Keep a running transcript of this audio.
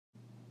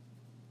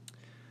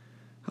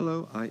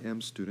Hello, I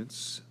am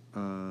students.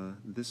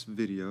 This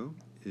video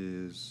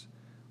is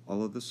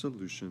all of the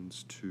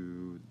solutions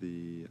to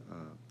the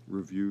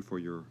review for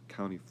your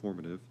county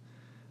formative.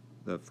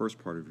 The first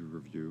part of your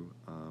review,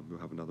 we'll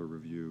have another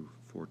review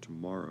for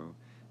tomorrow,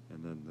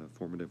 and then the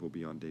formative will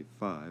be on day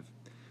 5.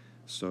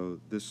 So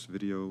this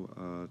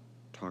video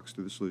talks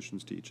through the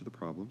solutions to each of the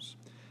problems.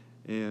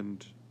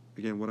 And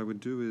again, what I would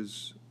do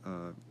is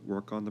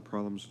work on the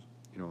problems,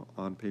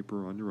 on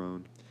paper on your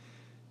own.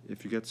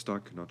 If you get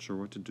stuck, not sure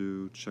what to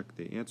do, check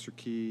the answer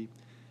key,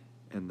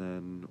 and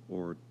then,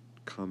 or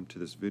come to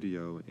this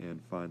video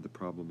and find the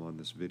problem on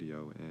this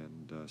video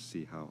and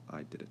see how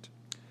I did it.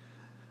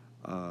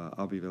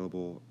 I'll be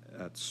available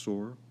at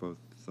SOAR both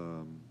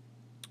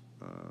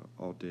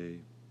all day,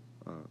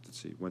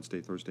 Wednesday,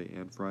 Thursday,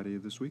 and Friday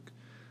of this week,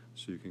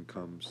 so you can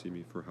come see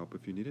me for help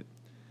if you need it.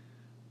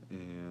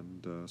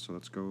 And so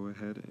let's go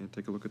ahead and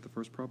take a look at the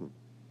first problem.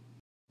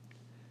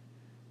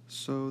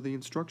 So the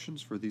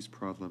instructions for these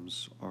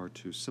problems are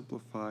to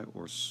simplify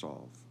or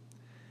solve.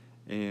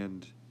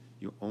 And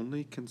you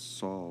only can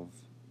solve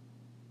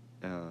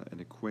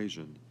an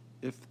equation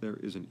if there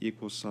is an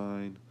equal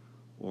sign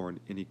or an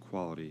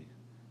inequality,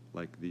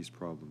 like these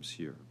problems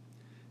here.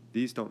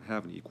 These don't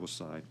have an equal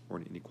sign or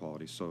an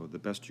inequality, so the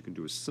best you can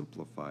do is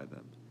simplify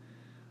them.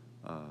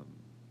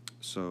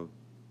 So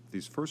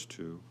these first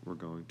two we're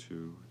going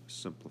to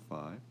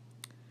simplify.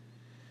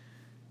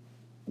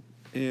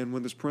 And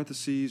when there's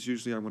parentheses,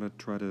 usually I want to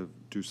try to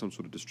do some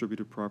sort of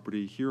distributive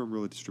property. Here I'm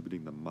really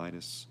distributing the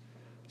minus.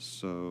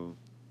 So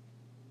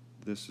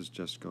this is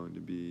just going to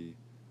be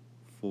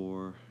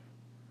 4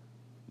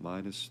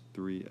 minus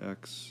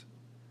 3x.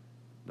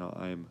 Now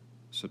I'm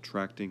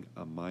subtracting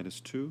a minus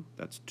 2.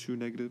 That's 2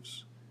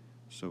 negatives.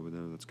 So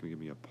then that's going to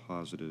give me a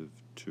positive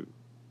 2.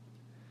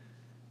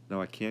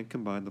 Now I can't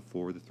combine the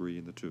 4, the 3,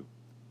 and the 2.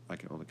 I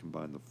can only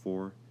combine the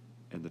 4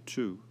 and the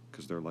 2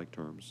 because they're like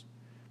terms.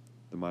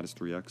 The minus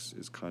 3x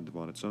is kind of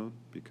on its own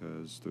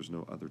because there's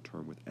no other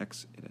term with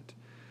x in it.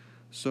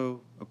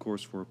 So, of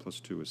course, 4 plus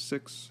 2 is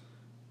 6,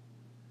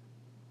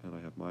 and I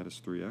have minus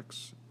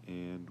 3x,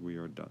 and we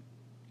are done.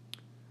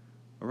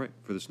 All right,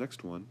 for this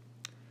next one,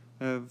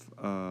 I have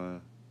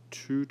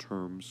 2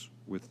 terms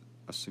with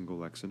a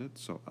single x in it,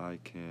 so I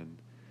can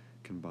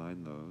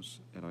combine those,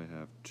 and I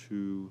have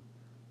 2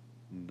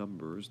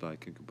 numbers that I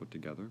can put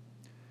together.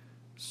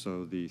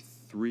 So the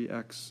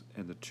 3x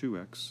and the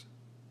 2x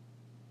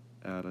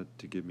added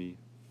to give me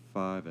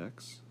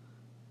 5x,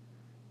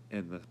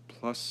 and the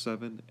plus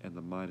 7 and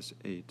the minus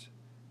 8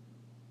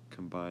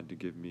 combined to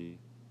give me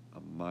a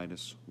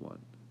minus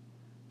 1.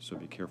 So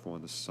be careful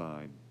on the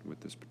sign with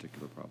this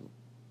particular problem.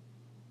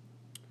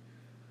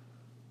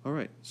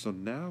 Alright, so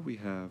now we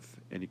have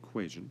an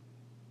equation,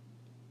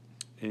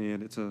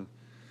 and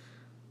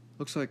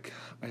looks like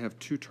I have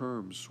 2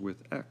 terms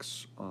with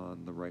x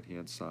on the right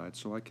hand side,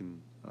 so I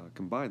can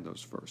combine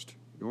those first.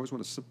 You always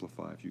want to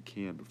simplify if you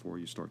can before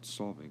you start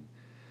solving.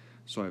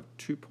 So I have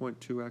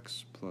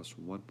 2.2x plus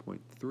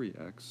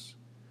 1.3x,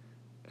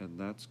 and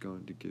that's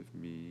going to give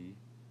me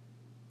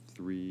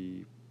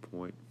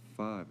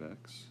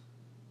 3.5x,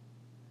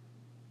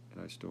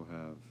 and I still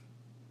have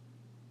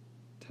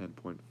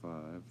 10.5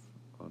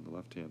 on the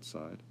left-hand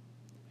side.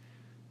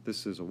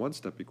 This is a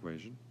one-step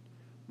equation.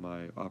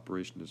 My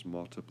operation is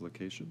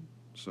multiplication,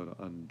 so to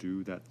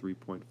undo that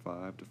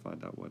 3.5 to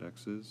find out what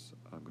x is,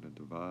 I'm going to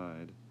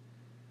divide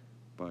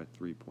by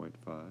 3.5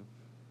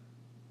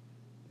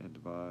 and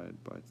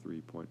divide by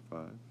 3.5.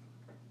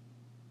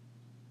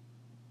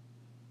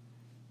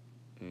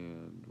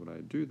 And when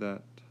I do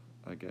that,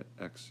 I get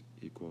x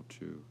equal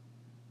to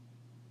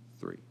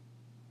 3.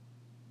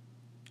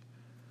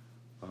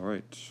 All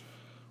right.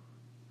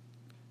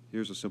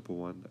 Here's a simple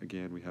one.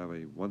 Again, we have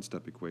a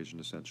one-step equation,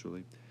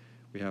 essentially.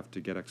 We have to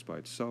get x by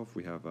itself.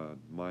 We have a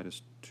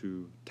minus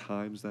 2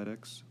 times that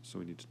x, so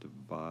we need to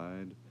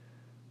divide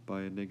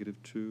by a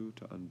negative 2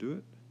 to undo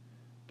it.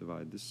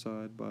 Divide this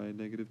side by a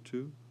negative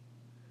 2,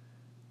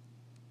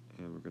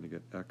 and we're going to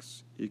get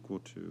x equal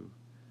to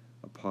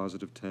a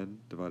positive 10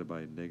 divided by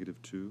a negative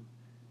 2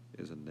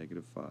 is a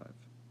negative 5.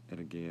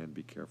 And again,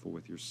 be careful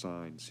with your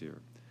signs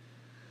here.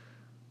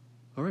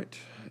 All right,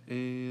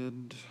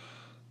 and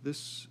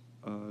this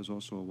is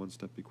also a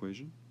one-step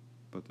equation,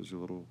 but there's a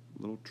little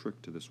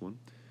trick to this one.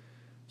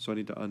 So I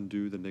need to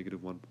undo the negative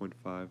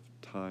 1.5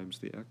 times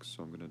the x,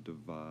 so I'm going to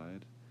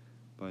divide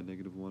by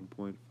negative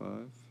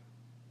 1.5.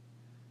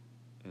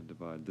 and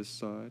divide this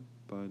side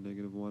by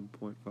negative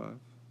 1.5.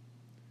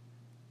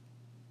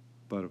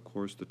 But of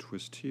course the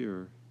twist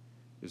here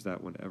is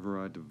that whenever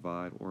I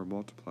divide or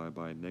multiply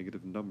by a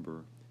negative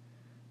number,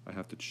 I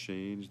have to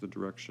change the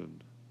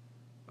direction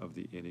of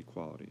the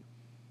inequality.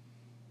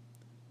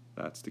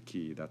 That's the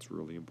key. That's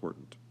really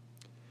important.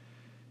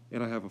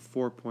 And I have a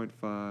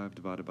 4.5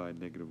 divided by a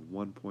negative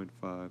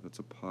 1.5. That's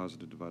a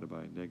positive divided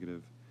by a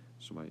negative,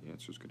 so my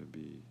answer is going to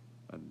be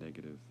a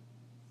negative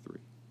 3.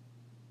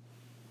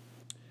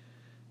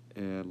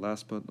 And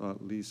last but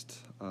not least,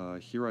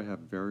 here I have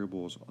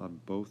variables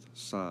on both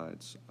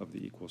sides of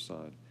the equal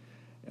sign,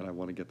 and I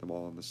want to get them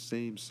all on the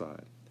same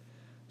side.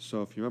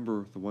 So if you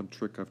remember, the one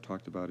trick I've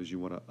talked about is you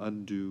want to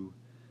undo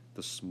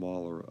the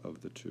smaller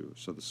of the two.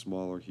 So the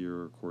smaller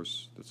here, of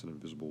course, that's an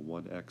invisible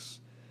 1x.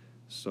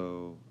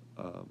 So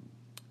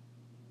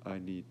I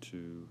need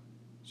to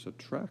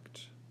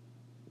subtract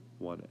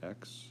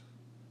 1x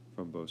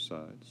from both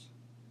sides.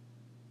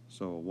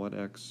 So a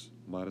 1x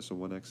minus a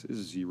 1x is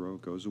 0,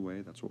 goes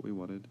away, that's what we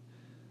wanted.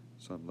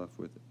 So I'm left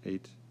with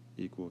 8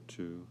 equal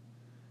to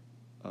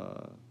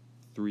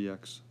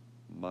 3x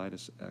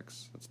minus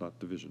x. That's not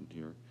division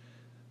here.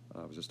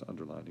 I was just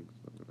underlining.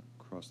 I'm going to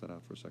cross that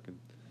out for a second.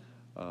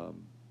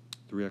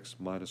 3x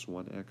minus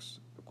 1x,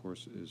 of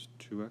course, is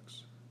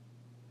 2x.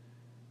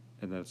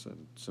 And that's a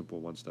simple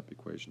one-step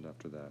equation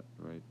after that,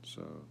 right?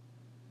 So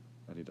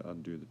I need to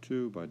undo the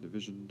 2 by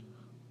division,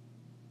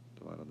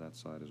 divide on that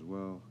side as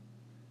well,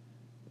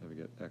 and we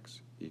get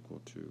x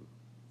equal to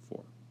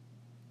 4.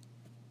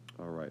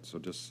 All right, so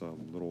just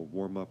some little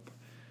warm-up,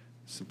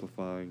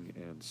 simplifying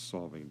and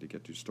solving to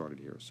get you started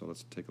here. So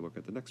let's take a look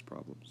at the next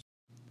problems.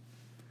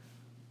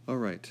 All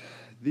right,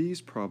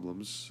 these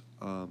problems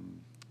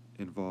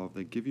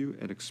they give you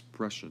an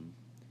expression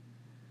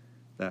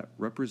that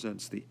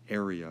represents the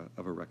area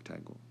of a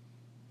rectangle.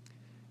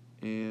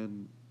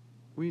 And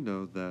we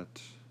know that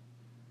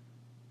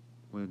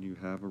when you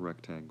have a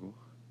rectangle,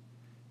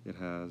 it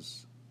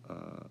has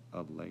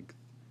a length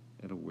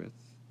and a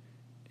width,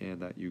 and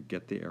that you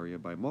get the area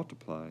by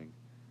multiplying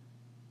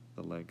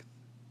the length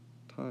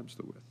times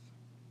the width.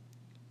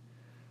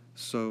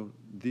 So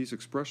these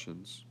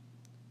expressions,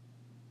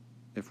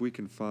 if we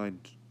can find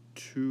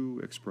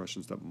two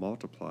expressions that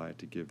multiply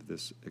to give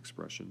this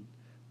expression,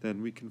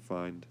 then we can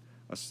find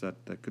a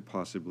set that could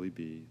possibly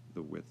be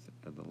the width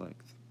and the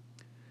length.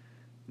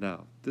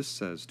 Now, this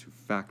says to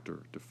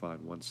factor to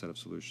find one set of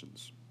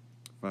solutions,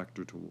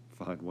 factor to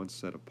find one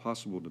set of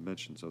possible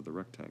dimensions of the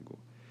rectangle.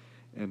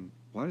 And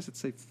why does it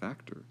say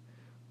factor?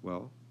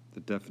 Well,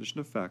 the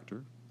definition of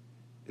factor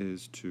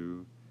is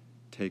to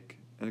take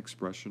an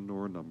expression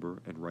or a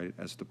number and write it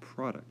as the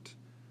product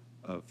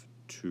of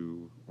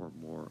two or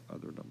more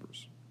other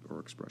numbers or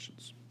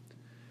expressions.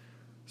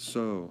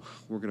 So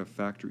we're going to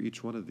factor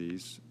each one of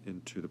these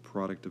into the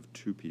product of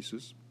two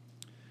pieces.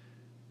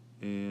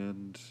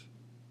 And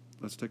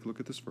let's take a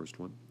look at this first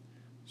one.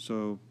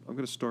 So I'm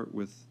going to start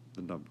with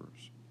the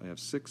numbers. I have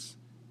 6,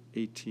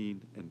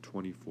 18, and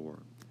 24.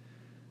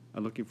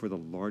 I'm looking for the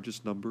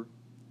largest number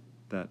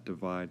that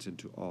divides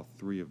into all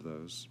three of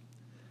those.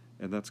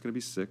 And that's going to be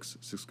 6.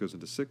 6 goes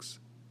into 6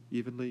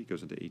 evenly,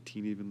 goes into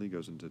 18 evenly,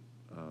 goes into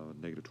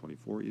negative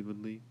 24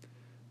 evenly.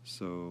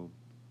 So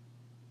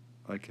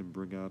I can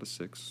bring out a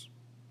 6.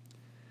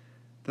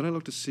 Then I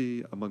look to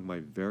see among my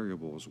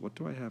variables, what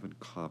do I have in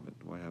common?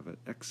 Do I have an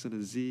x and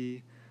a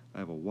z? I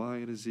have a y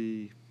and a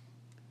z.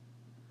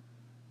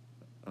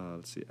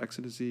 Let's see, x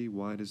and a z,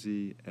 y and a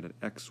z, and an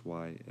x,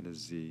 y, and a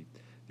z.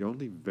 The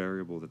only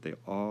variable that they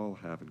all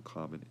have in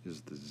common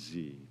is the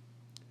z.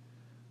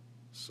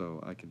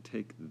 So I can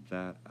take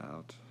that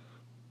out.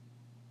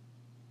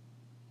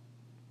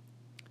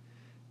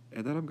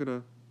 And then I'm going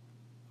to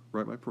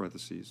write my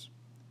parentheses.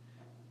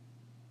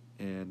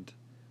 And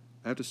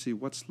I have to see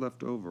what's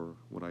left over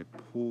when I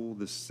pull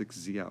this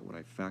 6z out, when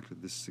I factor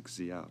this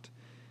 6z out.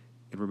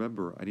 And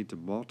remember, I need to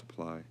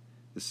multiply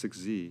the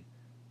 6z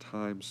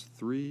times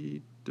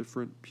 3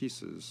 different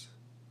pieces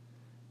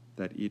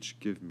that each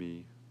give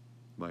me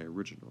my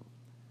original.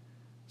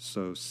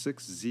 So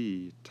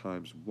 6z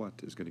times what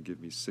is going to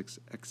give me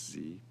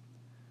 6xz?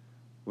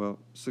 Well,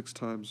 6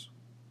 times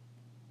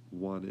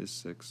 1 is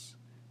 6,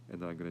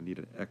 and then I'm going to need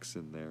an x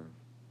in there,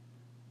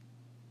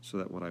 so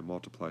that when I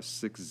multiply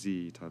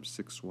 6z times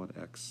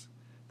 61x,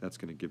 that's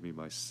going to give me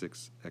my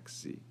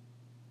 6xz.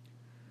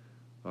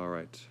 All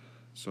right,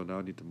 so now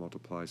I need to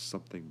multiply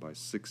something by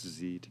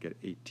 6z to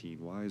get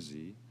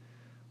 18yz.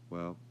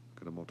 Well, I'm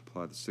going to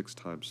multiply the 6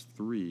 times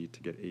 3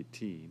 to get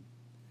 18,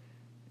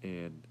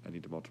 and I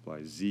need to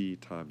multiply z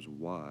times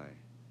y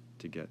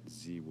to get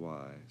zy,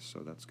 so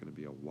that's going to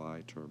be a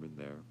y term in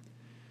there.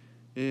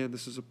 And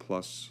this is a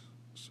plus,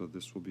 so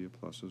this will be a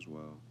plus as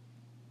well.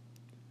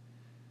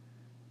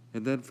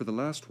 And then for the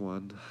last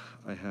one,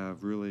 I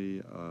have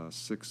really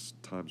 6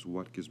 times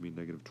what gives me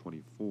negative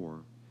 24.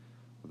 Well,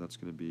 that's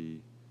going to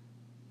be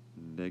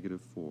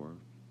negative 4.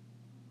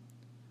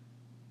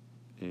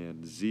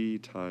 And z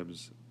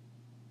times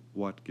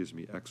what gives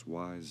me x,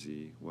 y,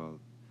 z. Well,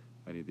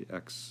 I need the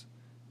x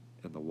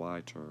and the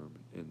y term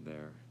in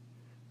there.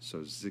 So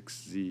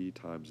 6z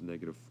times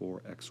negative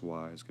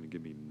 4xy is going to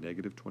give me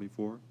negative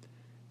 24,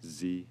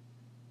 z,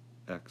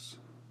 x,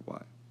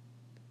 y.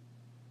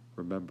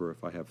 Remember,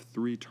 if I have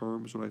 3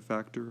 terms when I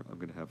factor, I'm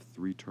going to have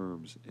 3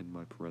 terms in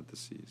my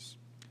parentheses.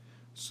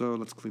 So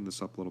let's clean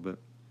this up a little bit.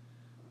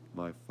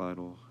 My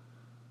final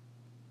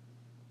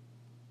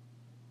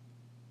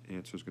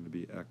answer is going to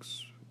be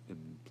x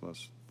in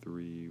plus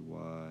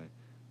 3y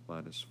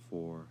minus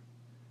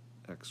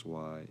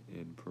 4xy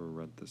in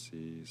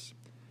parentheses.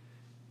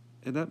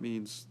 And that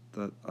means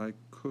that I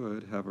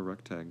could have a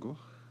rectangle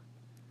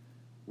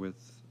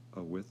with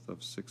a width of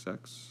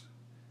 6x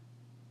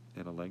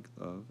and a length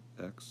of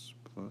x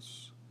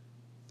plus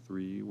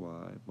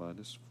 3y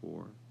minus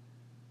 4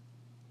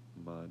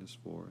 minus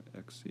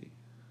 4xe,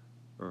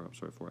 or I'm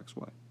sorry,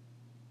 4xy.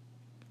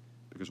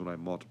 Because when I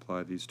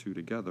multiply these two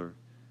together,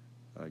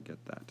 I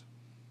get that.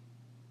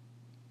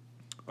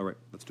 All right,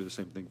 let's do the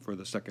same thing for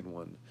the second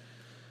one.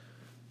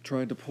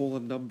 Trying to pull a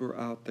number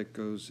out that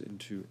goes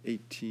into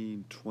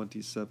 18,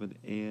 27,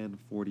 and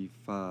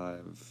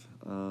 45.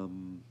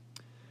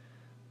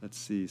 Let's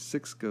see,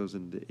 6 goes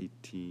into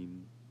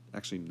 18.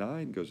 Actually,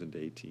 9 goes into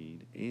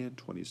 18, and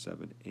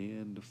 27,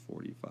 and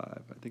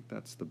 45. I think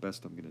that's the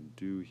best I'm going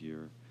to do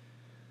here.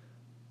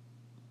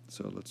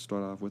 So let's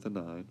start off with a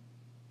 9.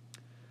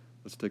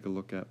 Let's take a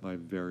look at my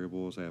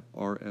variables. I have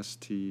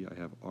RST, I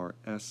have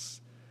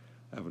RS,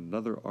 I have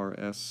another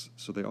RS,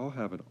 so they all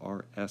have an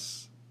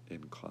RS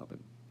in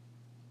common.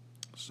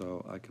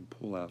 So I can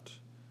pull out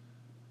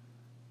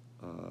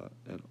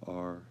an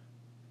R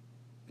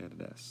and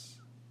an S.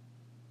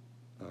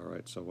 All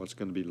right, so what's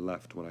going to be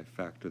left when I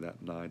factor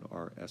that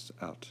 9RS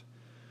out?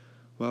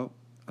 Well,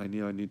 I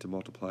need to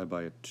multiply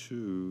by a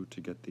 2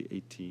 to get the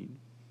 18,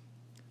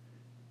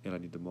 and I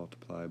need to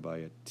multiply by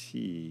a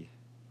T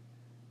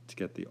to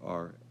get the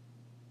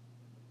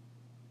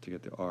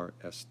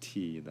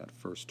RST in that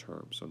first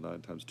term. So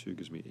 9 times 2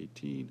 gives me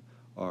 18.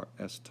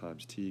 RS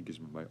times T gives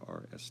me my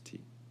RST.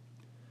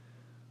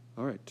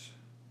 All right,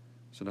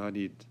 so now I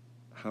need,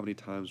 how many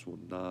times will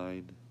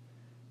 9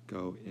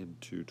 go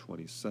into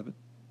 27?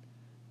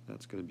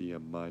 That's going to be a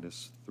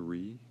minus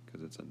 3,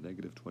 because it's a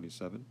negative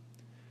 27.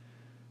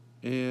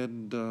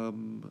 And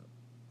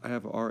I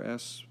have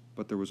RS,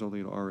 but there was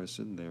only an RS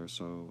in there,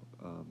 so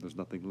there's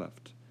nothing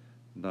left.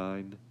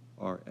 9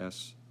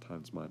 RS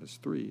times minus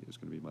 3 is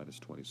going to be minus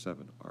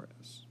 27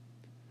 RS.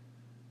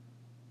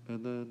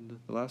 And then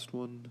the last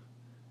one,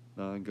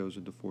 9 goes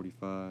into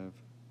 45,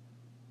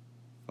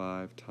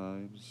 5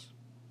 times.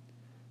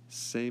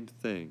 Same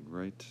thing,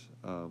 right?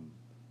 I'm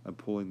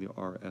pulling the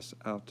RS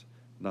out.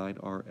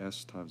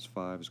 9RS times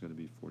 5 is going to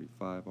be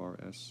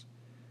 45RS.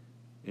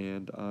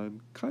 And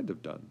I'm kind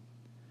of done.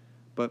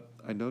 But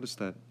I noticed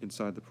that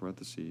inside the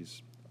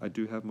parentheses, I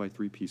do have my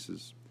 3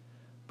 pieces,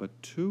 but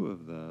 2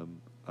 of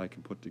them I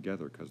can put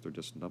together because they're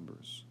just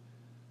numbers.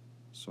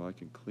 So I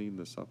can clean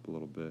this up a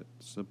little bit,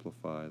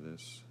 simplify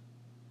this,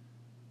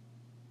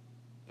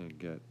 and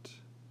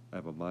I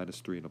have a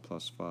minus 3 and a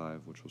plus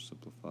 5, which will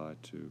simplify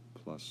to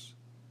plus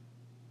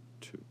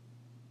 2.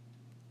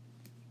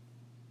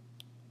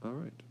 All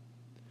right.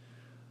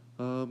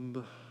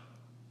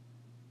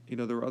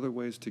 There are other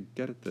ways to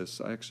get at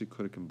this. I actually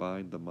could have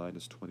combined the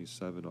minus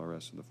 27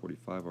 RS and the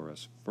 45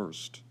 RS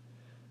first,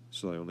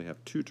 so I only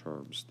have 2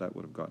 terms. That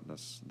would have gotten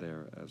us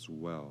there as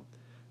well.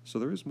 So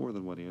there is more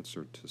than one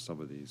answer to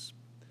some of these,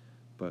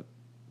 but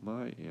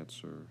my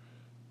answer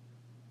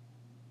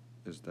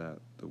is that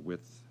the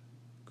width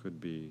could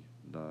be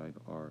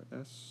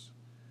 9RS,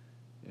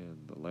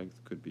 and the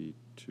length could be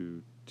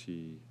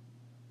 2T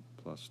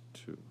plus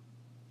 2.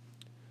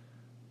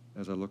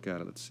 As I look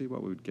at it, let's see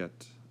what we would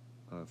get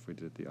if we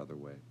did it the other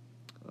way.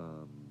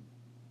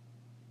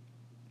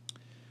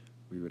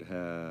 We would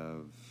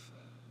have,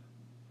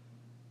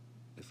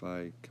 if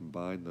I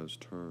combine those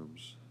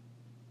terms,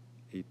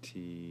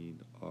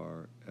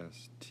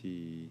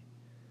 18RST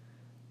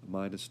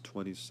minus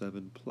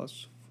 27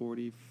 plus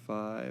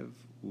 45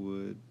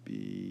 would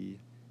be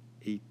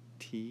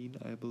 18,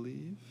 I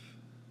believe.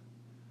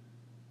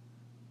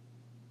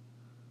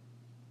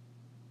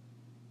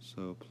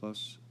 So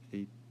plus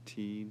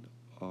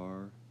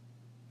 18RS.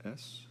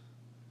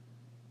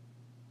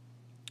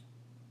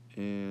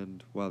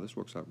 And wow, this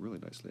works out really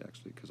nicely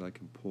actually, because I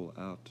can pull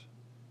out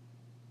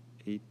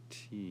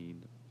 18RS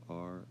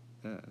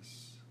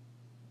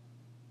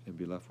and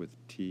be left with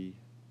T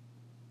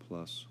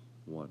plus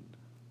 1.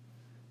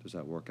 Does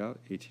that work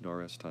out?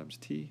 18RS times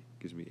T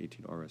gives me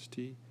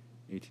 18RST.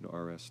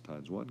 18RS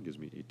times 1 gives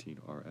me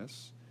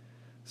 18RS.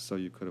 So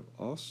you could have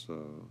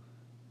also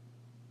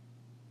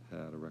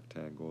had a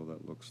rectangle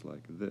that looks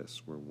like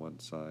this, where one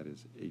side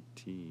is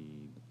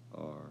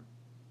 18RS.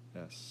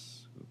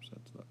 Oops,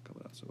 that's not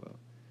coming out so well.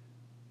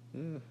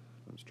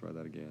 Let's try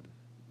that again.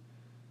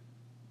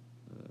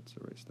 Let's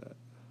erase that.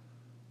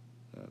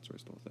 Let's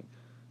erase the whole thing.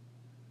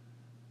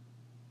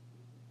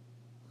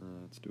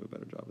 Let's do a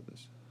better job of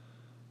this.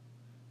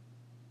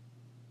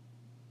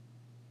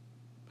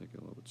 Make it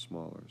a little bit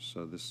smaller.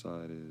 So this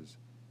side is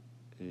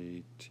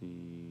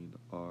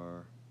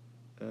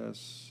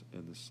 18RS,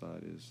 and this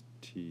side is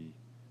T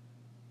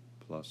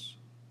plus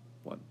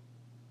 1.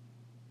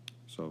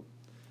 So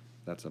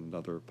that's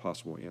another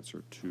possible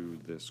answer to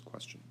this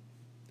question.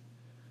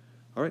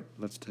 All right,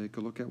 let's take a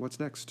look at what's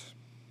next.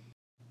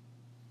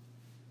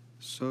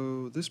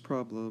 So this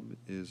problem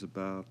is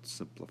about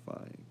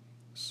simplifying.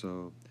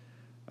 So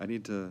I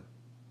need to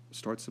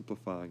start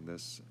simplifying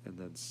this and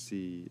then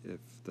see if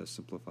the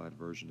simplified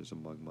version is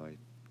among my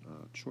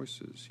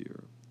choices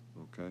here,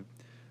 okay?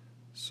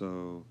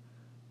 So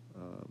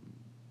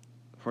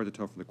hard to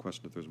tell from the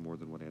question if there's more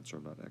than one answer.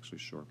 I'm not actually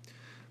sure.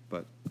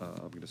 But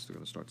I'm still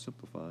going to start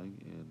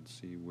simplifying and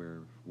see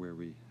where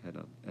we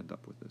end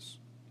up with this.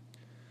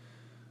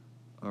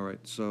 All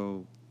right,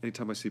 so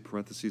anytime I see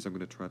parentheses, I'm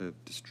going to try to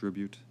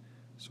distribute,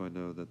 so I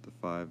know that the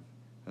 5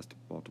 has to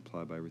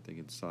multiply by everything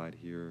inside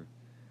here.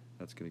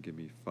 That's going to give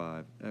me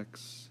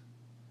 5x,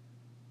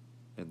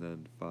 and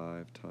then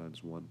 5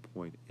 times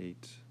 1.8,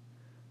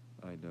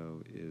 I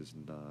know is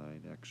 9,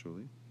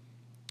 actually.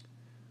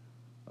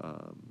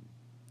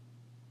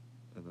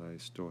 And then I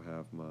still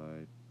have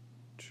my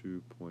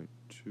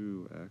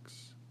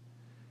 2.2x.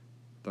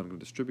 Then I'm going to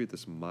distribute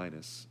this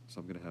minus, so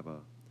I'm going to have a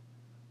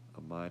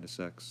minus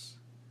x,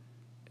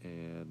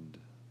 and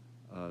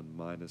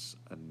minus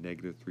a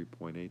negative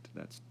 3.8,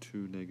 that's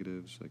 2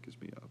 negatives, so that gives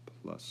me a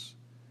plus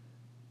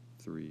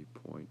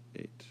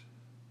 3.8.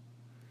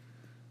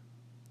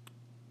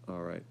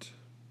 All right,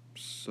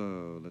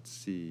 so let's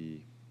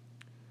see.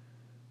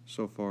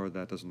 So far,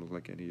 that doesn't look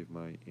like any of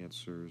my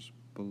answers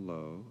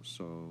below,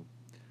 so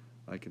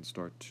I can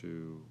start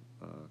to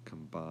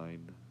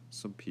combine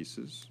some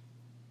pieces.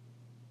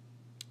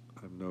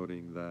 I'm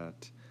noting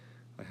that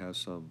I have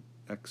some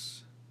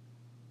x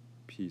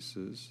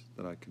pieces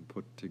that I can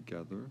put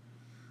together,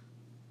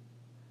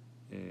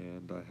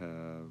 and I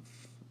have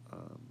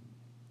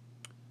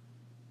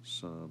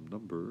some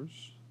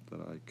numbers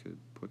that I could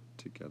put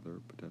together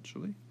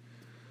potentially.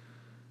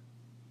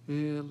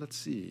 And let's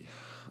see.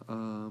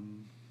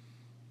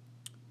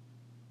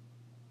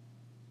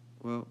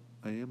 Well,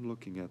 I am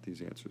looking at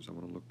these answers. I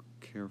want to look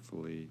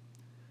carefully.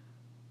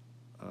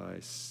 I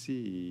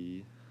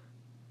see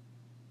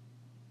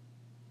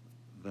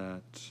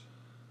that,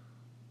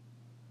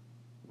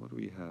 what do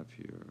we have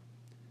here?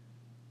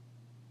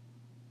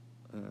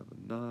 I have a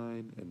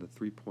 9 and a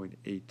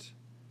 3.8.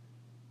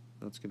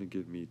 That's going to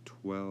give me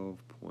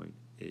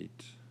 12.8.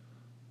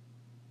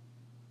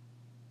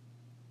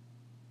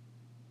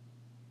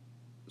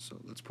 So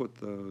let's put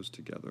those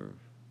together.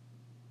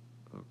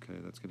 Okay,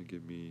 that's going to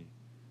give me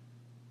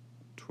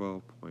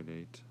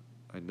 12.8.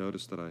 I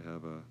noticed that I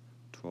have a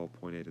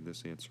 12.8 in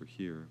this answer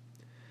here.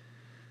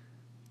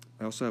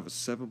 I also have a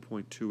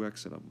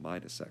 7.2x and a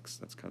minus x.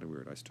 That's kind of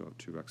weird. I still have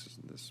 2 x's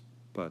in this.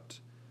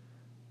 But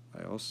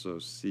I also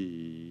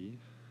see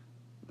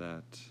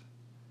that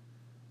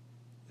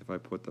if I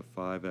put the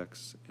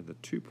 5x and the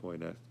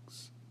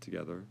 2.x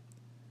together,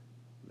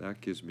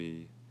 that gives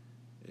me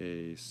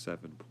a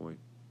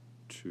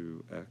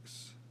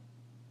 7.2x.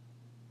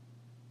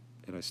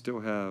 And I still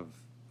have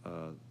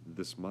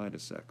this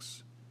minus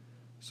x.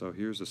 So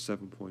here's a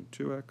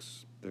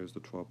 7.2x, there's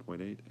the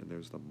 12.8, and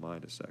there's the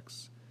minus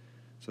x.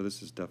 So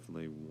this is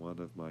definitely one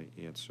of my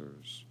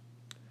answers.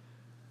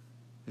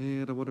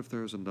 And I wonder if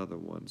there's another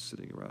one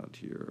sitting around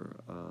here.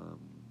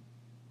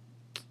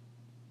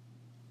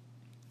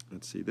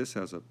 Let's see, this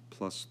has a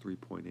plus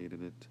 3.8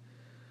 in it.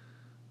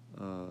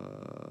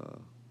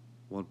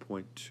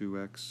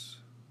 1.2x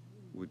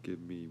would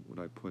give me, when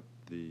I put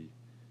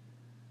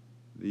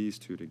these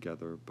two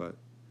together, but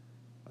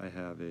I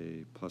have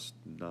a plus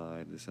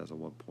 9. This has a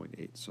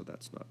 1.8, so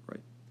that's not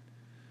right.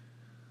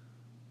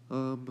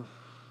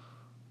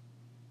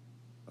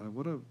 I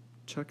want to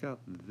check out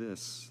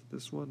this.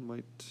 This one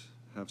might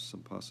have some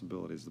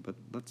possibilities, but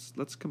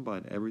let's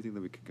combine everything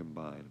that we can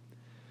combine.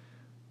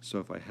 So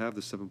if I have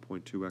the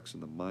 7.2x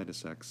and the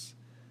minus x,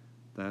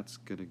 that's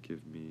going to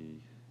give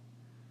me,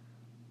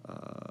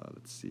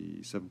 let's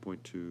see,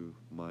 7.2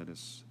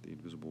 minus the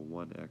invisible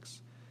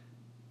 1x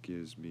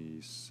gives me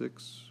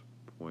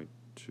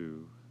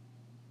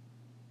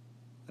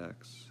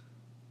 6.2x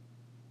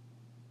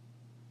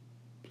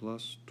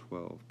plus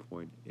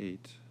 12.8.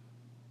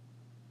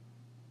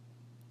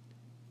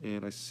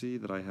 And I see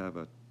that I have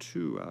a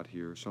 2 out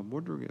here, so I'm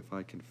wondering if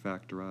I can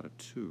factor out a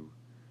 2,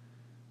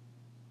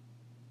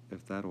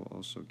 if that'll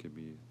also give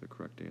me the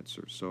correct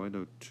answer. So I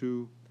know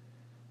 2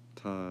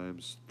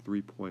 times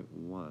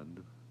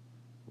 3.1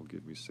 will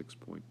give me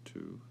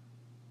 6.2,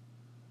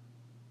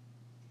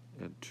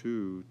 and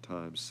 2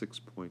 times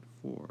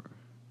 6.4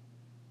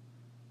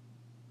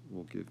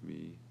 will give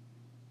me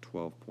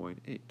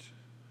 12.8.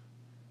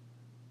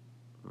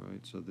 All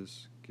right, so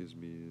this gives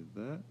me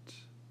that.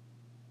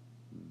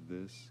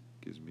 This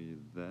gives me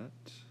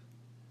that.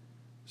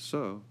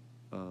 So,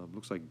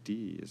 looks like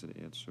D is an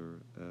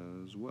answer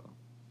as well.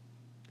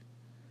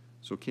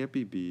 So it can't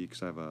be B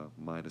because I have a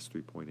minus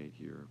 3.8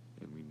 here,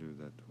 and we knew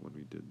that when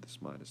we did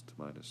this minus to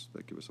minus,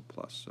 that gave us a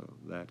plus, so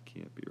that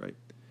can't be right.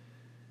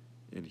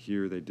 And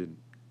here they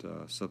didn't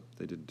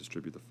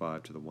distribute the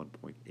 5 to the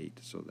 1.8,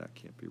 so that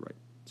can't be right.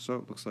 So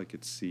it looks like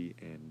it's C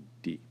and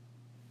D.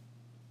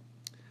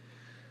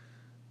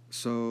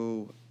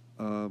 So,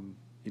 how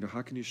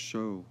can you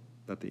show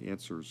that the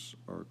answers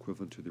are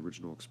equivalent to the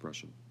original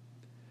expression?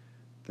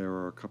 There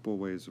are a couple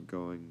ways of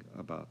going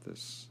about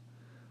this.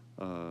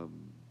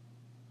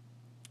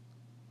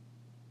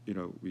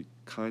 We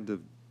kind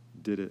of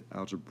did it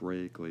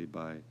algebraically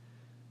by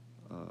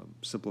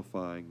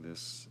simplifying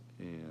this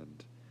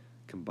and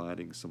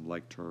combining some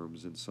like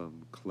terms in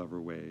some clever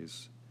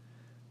ways.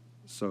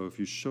 So if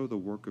you show the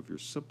work of your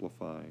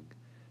simplifying,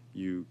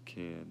 you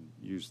can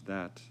use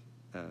that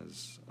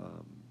as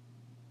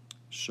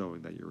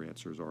showing that your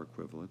answers are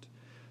equivalent.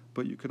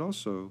 But you can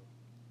also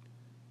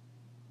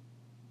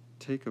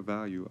take a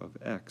value of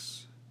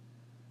x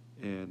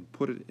and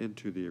put it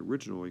into the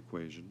original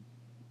equation,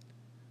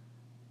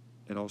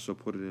 and also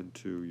put it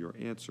into your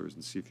answers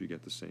and see if you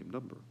get the same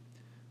number.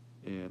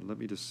 And let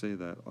me just say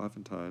that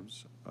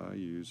oftentimes I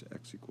use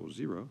x equals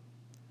 0,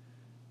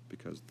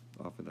 because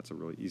often that's a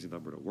really easy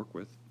number to work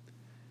with,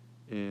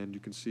 and you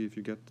can see if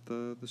you get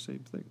the same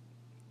thing.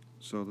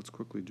 So let's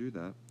quickly do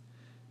that.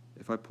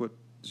 If I put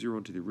 0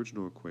 into the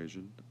original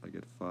equation, I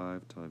get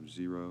 5 times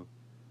 0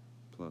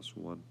 plus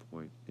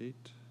 1.8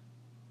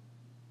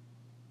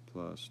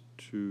 plus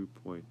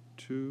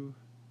 2.2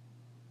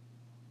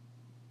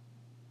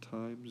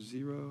 times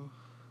 0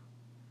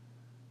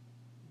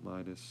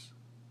 minus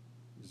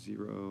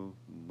 0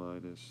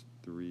 minus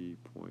 3.8.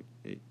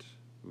 Ooh,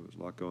 there's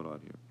a lot going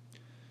on here.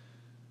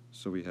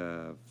 So we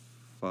have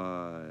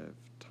 5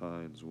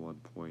 times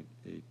 1.8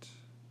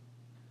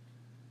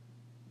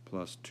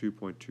 plus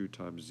 2.2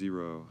 times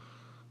 0.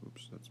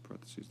 Oops, that's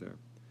parentheses there.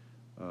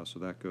 So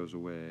that goes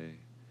away.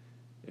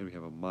 And we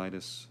have a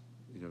minus,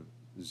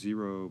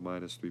 0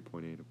 minus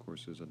 3.8, of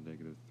course, is a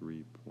negative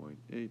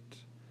 3.8.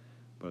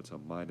 But it's a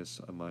minus,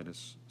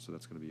 so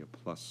that's going to be a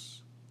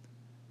plus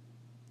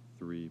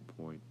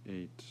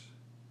 3.8.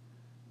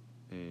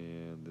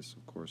 And this,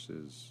 of course,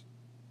 is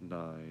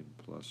 9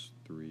 plus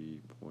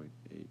 3.8.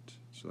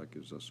 So that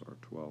gives us our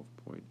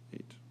 12.8.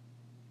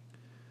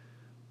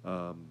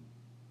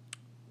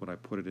 When I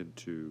put it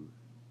into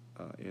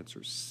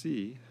answer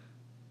C,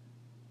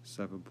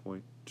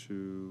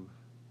 7.2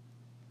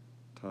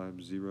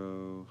 times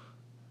 0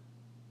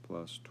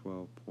 plus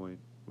 12.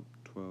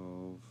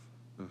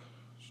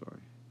 Sorry.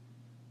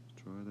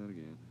 Let's try that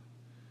again.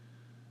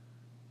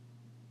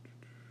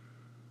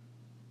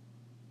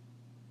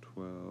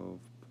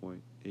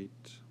 12.8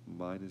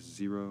 minus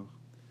 0.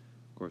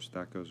 Of course,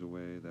 that goes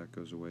away, so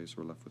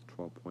we're left with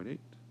 12.8.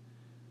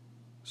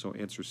 So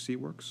answer C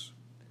works.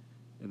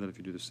 And then if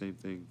you do the same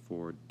thing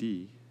for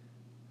D,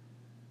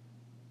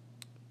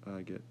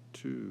 I get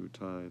 2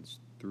 times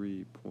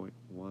 3.1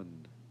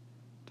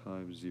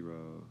 times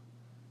 0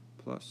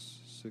 plus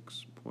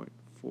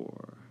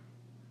 6.4.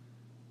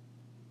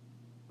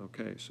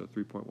 Okay, so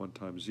 3.1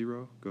 times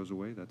 0 goes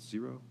away, that's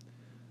 0.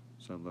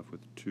 So I'm left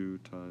with 2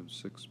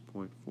 times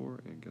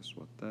 6.4, and guess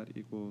what that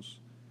equals?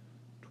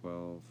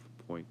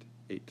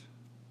 12.8.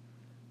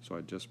 So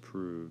I just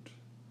proved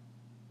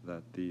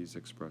that these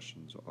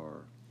expressions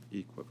are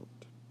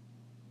equivalent.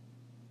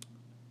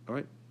 All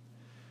right,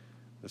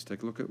 let's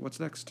take a look at what's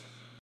next.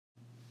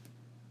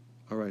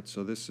 All right,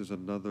 so this is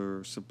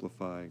another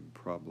simplifying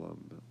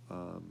problem.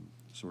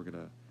 So we're going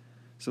to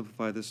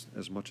simplify this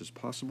as much as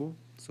possible.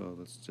 So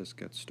let's just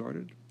get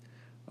started.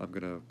 I'm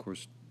going to, of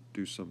course,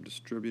 do some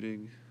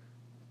distributing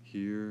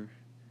here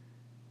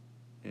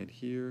and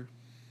here.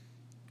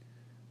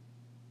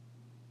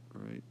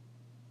 All right,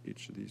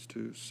 each of these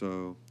two.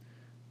 So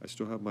I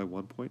still have my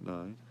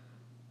 1.9.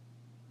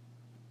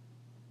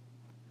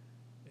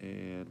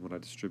 And when I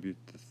distribute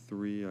the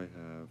 3, I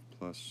have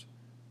plus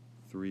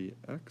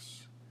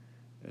 3x.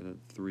 And then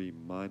 3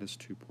 minus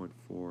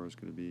 2.4 is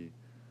going to be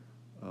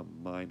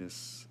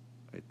minus,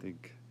 I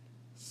think,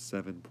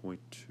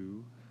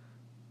 7.2.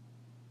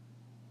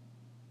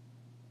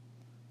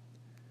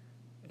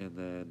 And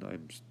then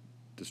I'm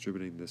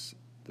distributing this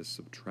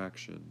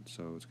subtraction,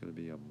 so it's going to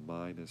be a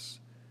minus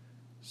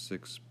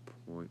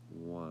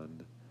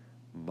 6.1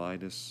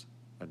 minus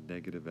a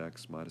negative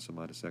x minus a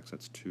minus x,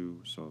 that's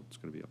 2, so it's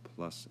going to be a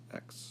plus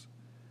x.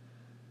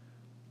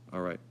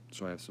 All right,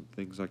 so I have some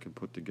things I can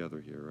put together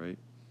here, right?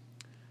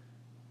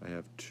 I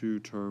have two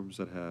terms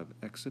that have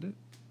x in it,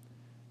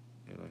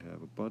 and I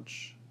have a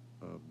bunch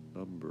of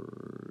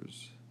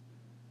numbers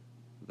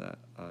that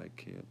I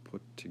can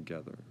put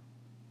together.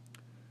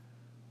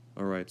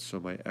 All right, so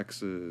my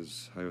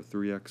x's, I have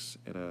 3x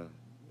and a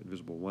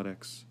invisible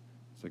 1x,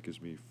 so that gives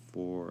me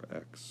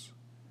 4x.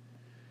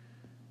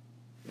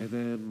 And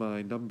then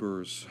my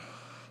numbers,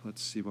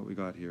 let's see what we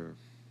got here.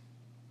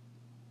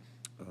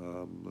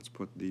 Let's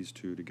put these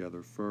two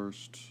together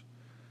first.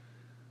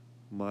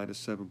 Minus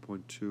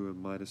 7.2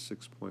 and minus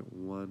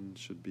 6.1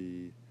 should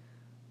be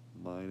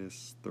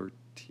minus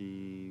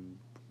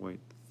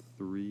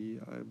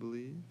 13.3, I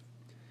believe.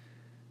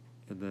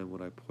 And then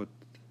when I put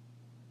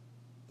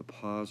the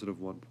positive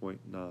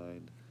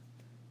 1.9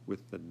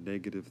 with the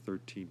negative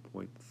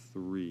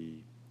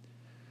 13.3,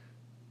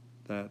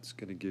 that's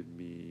going to give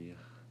me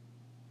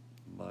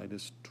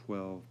minus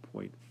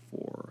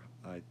 12.4,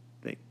 I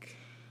think.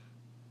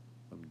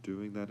 I'm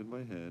doing that in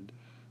my head.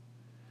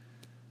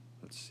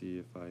 Let's see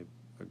if I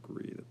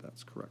agree that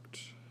that's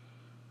correct.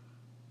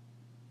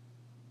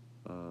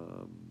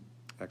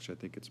 Actually, I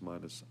think it's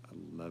minus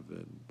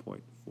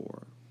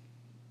 11.4.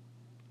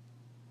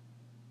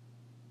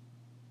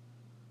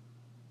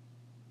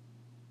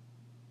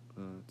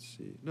 Let's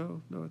see.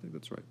 No, I think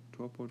that's right.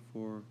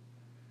 12.4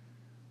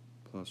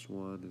 plus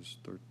 1 is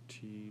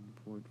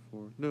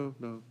 13.4. No,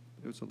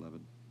 it was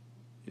 11.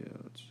 Yeah,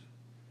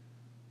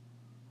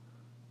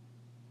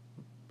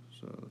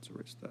 so let's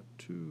erase that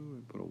 2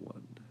 and put a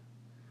 1.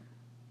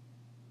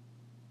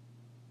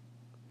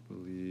 I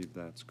believe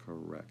that's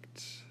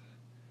correct.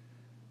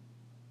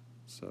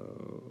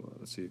 So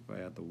let's see, if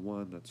I add the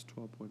 1, that's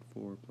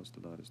 12.4, plus the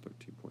 9 is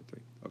 13.3.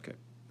 Okay,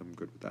 I'm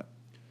good with that.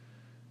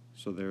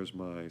 So there's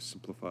my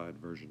simplified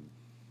version.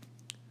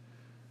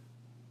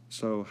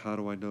 So how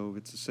do I know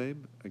it's the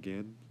same?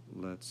 Again,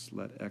 let's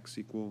let x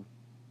equal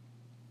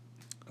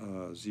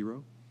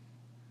 0.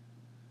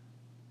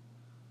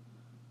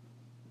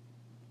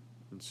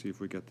 And see if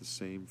we get the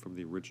same from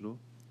the original.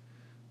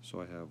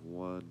 So I have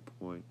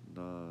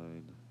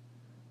 1.9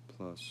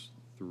 plus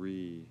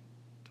 3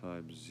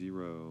 times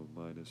 0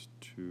 minus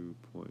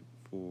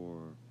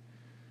 2.4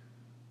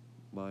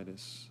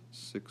 minus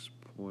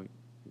 6.1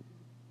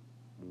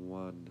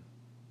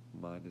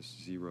 minus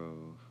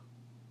 0.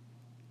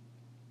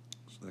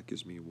 So that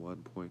gives me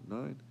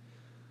 1.9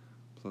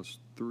 plus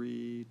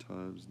 3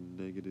 times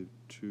negative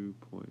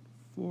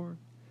 2.4.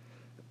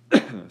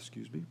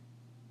 Excuse me.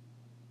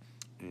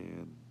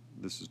 And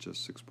this is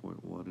just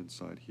 6.1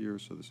 inside here,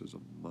 so this is a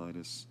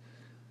minus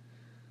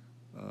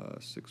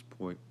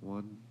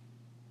 6.1.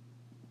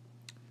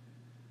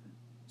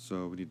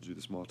 So we need to do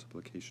this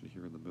multiplication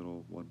here in the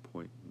middle,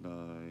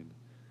 1.9.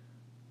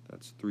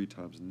 That's 3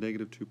 times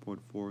negative 2.4,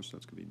 so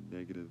that's going to be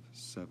negative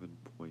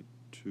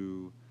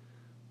 7.2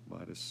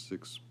 minus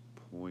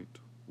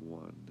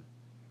 6.1.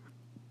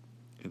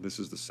 And this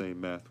is the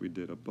same math we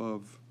did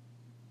above.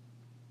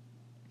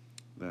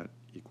 That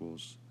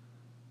equals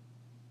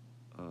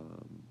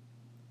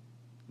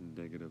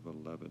negative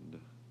 11.4.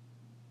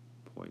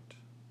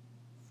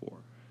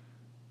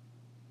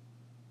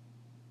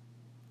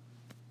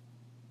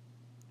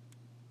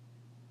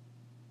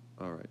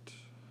 All right.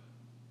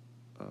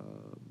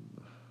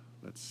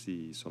 Let's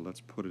see. So let's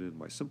put it in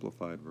my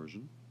simplified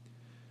version.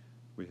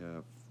 We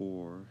have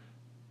 4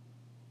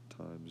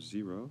 times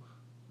 0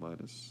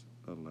 minus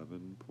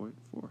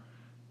 11.4.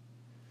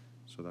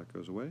 So that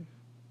goes away.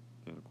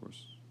 And of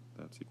course,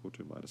 that's equal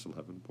to minus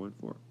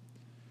 11.4.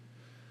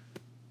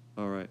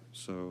 All right,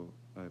 so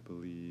I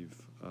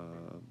believe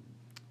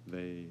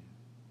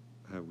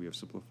we have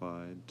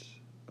simplified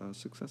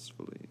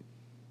successfully.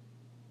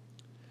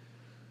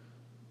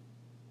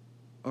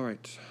 All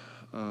right,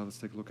 let's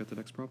take a look at the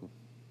next problem.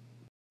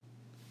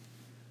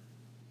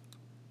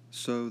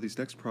 So these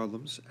next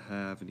problems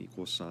have an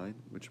equal sign,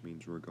 which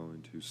means we're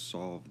going to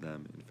solve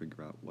them and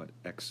figure out what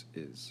x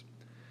is.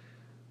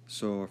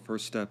 So our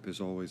first step is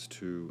always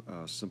to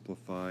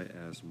simplify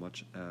as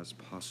much as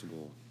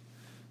possible.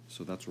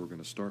 So that's where we're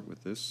going to start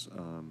with this.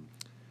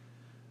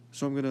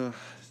 So I'm going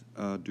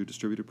to do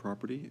distributed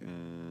property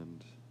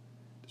and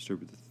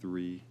distribute the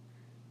 3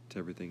 to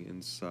everything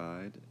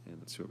inside, and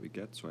let's see what we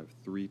get. So I have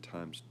 3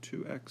 times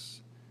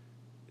 2x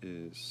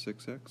is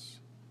 6x,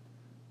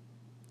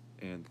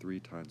 and 3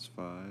 times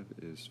 5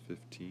 is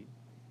 15,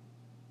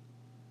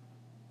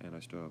 and I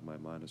still have my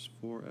minus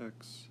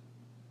 4x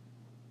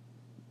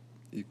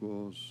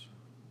equals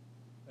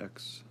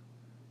x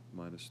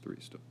minus 3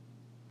 still.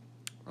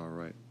 All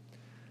right.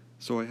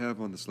 So I have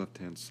on this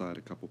left-hand side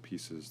a couple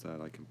pieces that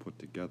I can put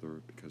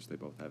together because they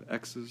both have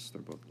x's, they're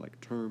both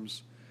like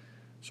terms.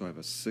 So I have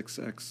a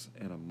 6x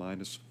and a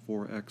minus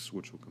 4x,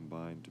 which will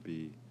combine to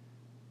be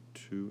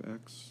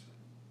 2x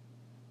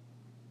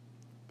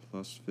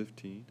plus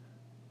 15,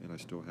 and I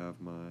still have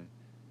my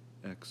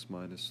x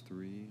minus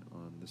 3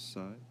 on this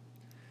side.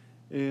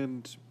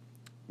 And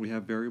we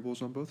have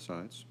variables on both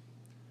sides,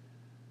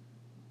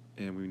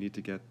 and we need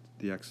to get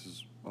the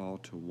x's all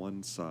to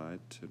one side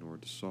in order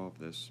to solve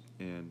this.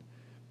 And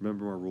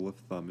remember, our rule of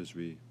thumb is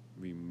we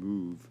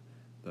remove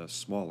the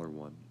smaller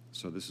one.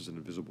 So this is an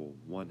invisible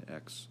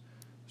 1x.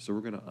 So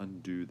we're going to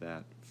undo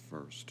that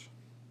first.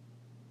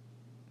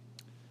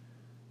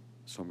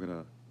 So I'm going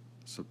to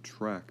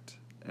subtract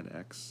an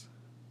x.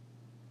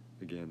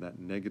 Again, that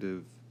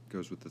negative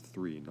goes with the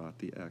 3, not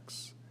the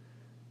x.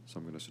 So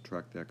I'm going to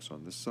subtract the x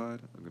on this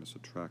side. I'm going to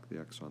subtract the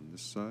x on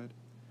this side.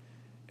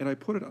 And I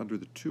put it under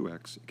the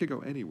 2x. It could go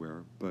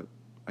anywhere, but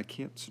I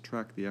can't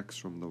subtract the x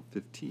from the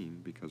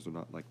 15 because they're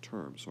not like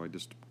terms. So I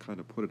just kind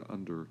of put it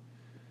under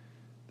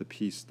the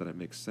piece that it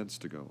makes sense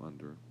to go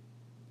under.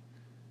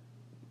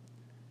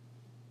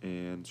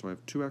 And so I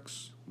have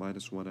 2x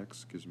minus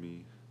 1x gives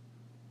me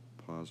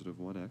positive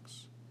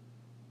 1x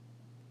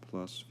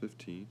plus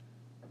 15.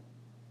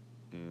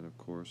 And of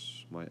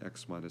course, my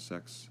x minus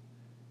x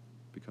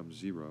becomes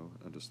 0.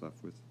 I'm just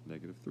left with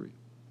negative 3.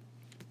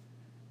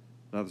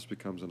 Now this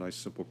becomes a nice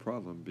simple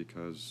problem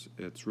because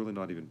it's really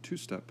not even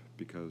two-step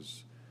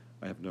because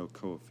I have no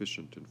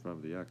coefficient in front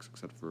of the x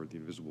except for the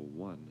invisible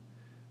 1.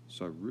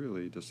 So I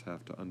really just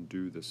have to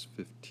undo this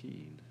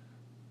 15.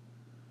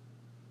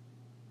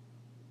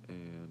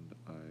 And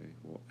I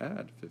will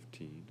add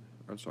 15,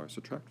 I'm sorry,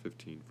 subtract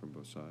 15 from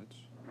both sides.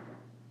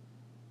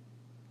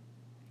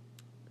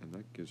 And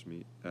that gives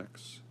me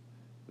x.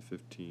 The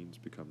 15's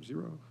become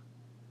 0.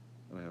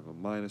 And I have a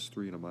minus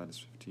 3 and a minus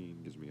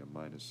 15 gives me a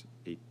minus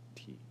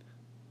 18.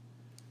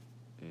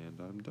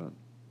 And I'm done.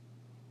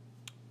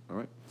 All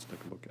right, let's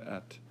take a look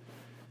at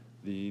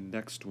the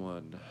next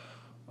one.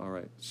 All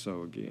right,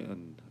 so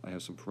again, I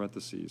have some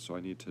parentheses, so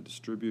I need to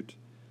distribute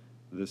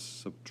this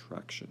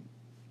subtraction.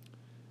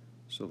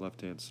 So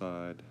left-hand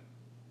side,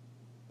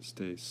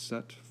 stay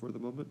set for the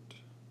moment.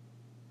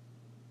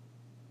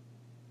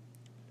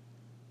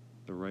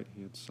 The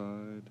right-hand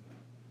side,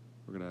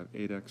 we're going to have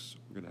 8x,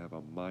 we're going to have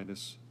a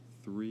minus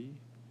 3,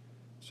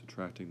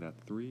 subtracting that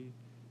 3,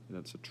 and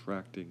then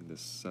subtracting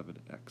this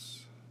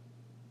 7x.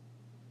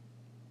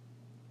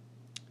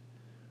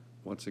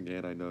 Once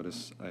again, I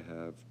notice I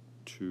have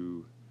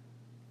two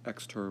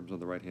x terms on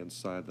the right-hand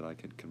side that I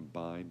can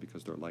combine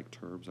because they're like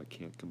terms. I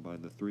can't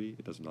combine the 3.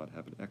 It does not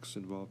have an x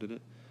involved in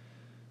it.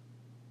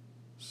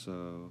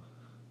 So,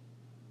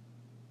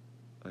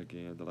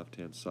 again, the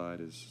left-hand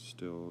side is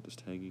still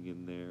just hanging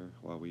in there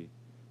while we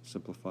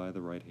simplify the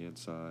right-hand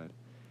side.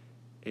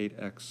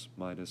 8x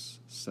minus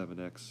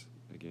 7x,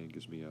 again,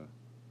 gives me a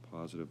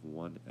positive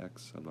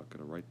 1x. I'm not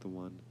going to write the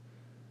 1.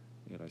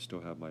 And I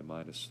still have my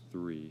minus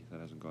 3. That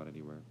hasn't gone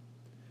anywhere.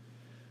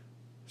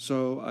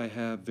 So I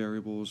have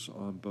variables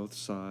on both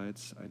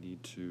sides. I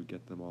need to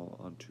get them all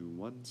onto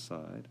one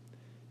side.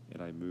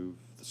 And I move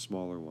the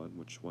smaller one,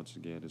 which once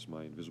again is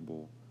my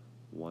invisible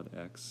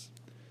 1x.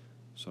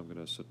 So I'm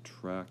going to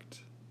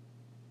subtract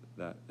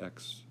that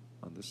x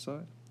on this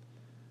side.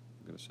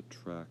 I'm going to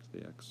subtract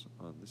the x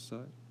on this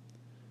side.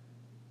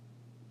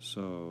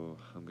 So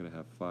I'm going to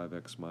have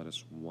 5x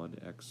minus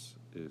 1x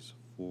is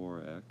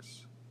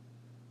 4x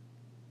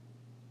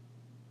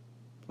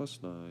plus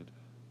 9.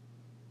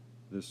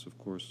 This, of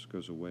course,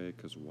 goes away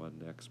because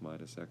 1x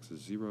minus x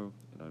is 0,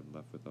 and I'm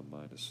left with a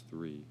minus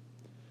 3.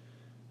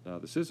 Now,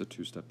 this is a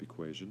two-step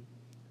equation,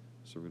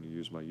 so we're going to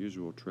use my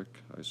usual trick.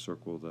 I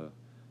circle the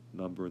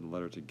number and the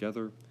letter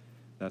together.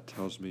 That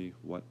tells me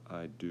what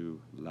I do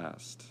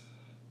last.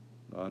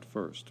 Not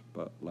first,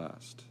 but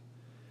last.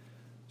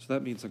 So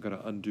that means I'm going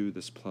to undo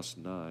this plus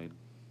 9.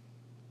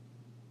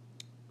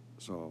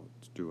 So I'll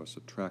do a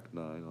subtract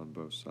 9 on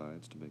both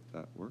sides to make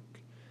that work.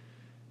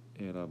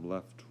 And I'm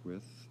left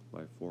with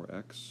my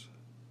 4x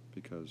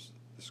because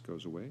this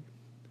goes away.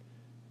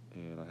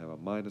 And I have a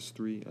minus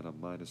 3 and a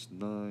minus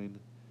 9.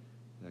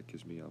 That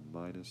gives me a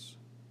minus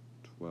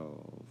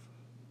 12.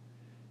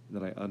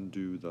 And then I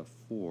undo the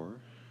 4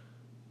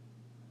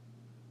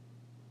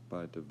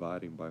 by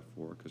dividing by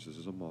 4 because this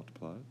is a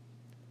multiply.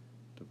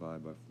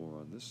 Divide by 4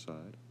 on this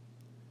side.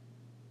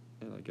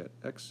 And I get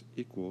x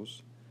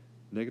equals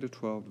negative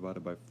 12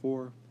 divided by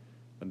 4.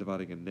 I'm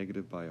dividing a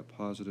negative by a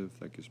positive.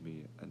 That gives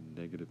me a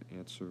negative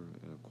answer.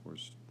 And of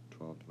course,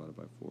 12 divided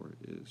by 4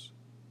 is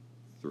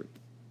 3.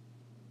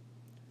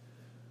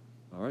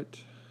 All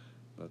right,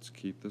 let's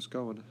keep this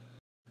going.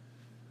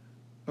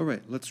 All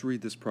right, let's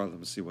read this problem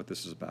and see what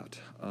this is about.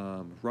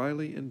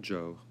 Riley and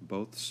Joe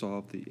both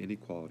solved the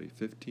inequality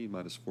 15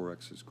 minus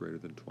 4x is greater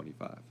than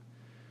 25.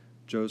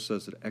 Joe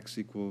says that x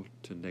equal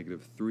to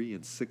negative 3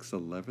 and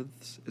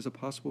 6/11 is a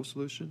possible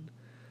solution.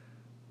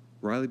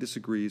 Riley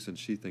disagrees, and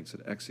she thinks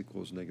that x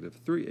equals negative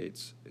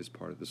 3/8 is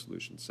part of the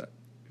solution set.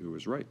 Who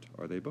is right?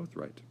 Are they both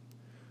right?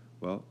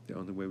 Well, the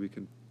only way we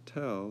can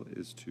tell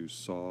is to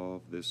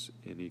solve this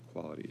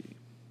inequality.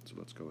 So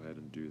let's go ahead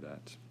and do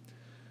that.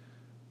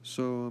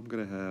 So I'm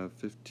going to have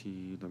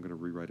 15, I'm going to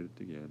rewrite it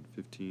again.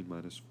 15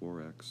 minus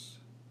 4x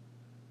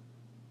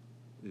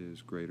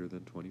is greater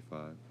than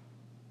 25.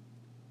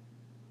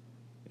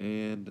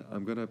 And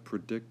I'm going to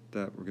predict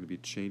that we're going to be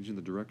changing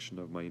the direction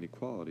of my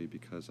inequality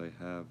because I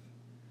have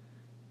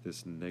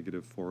this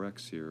negative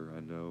 4x here. I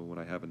know when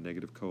I have a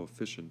negative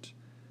coefficient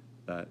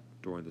that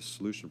during the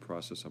solution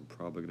process I'm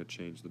probably going to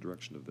change the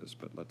direction of this,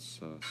 but let's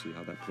see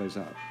how that plays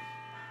out.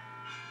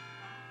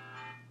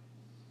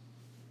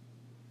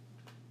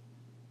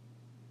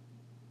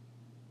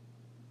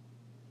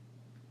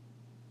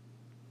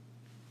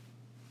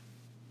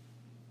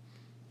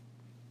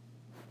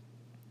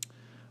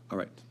 All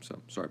right,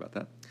 so sorry about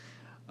that.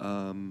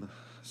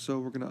 So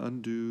we're going to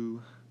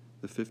undo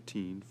the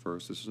 15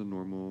 first. This is a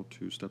normal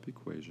two-step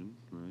equation,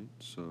 right?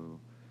 So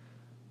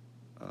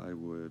I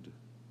would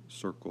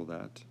circle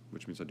that,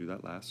 which means I do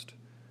that last.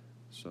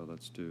 So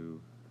let's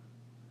do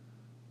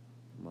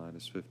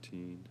minus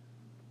 15,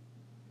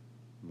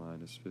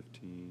 minus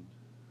 15.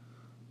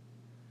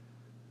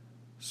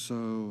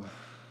 So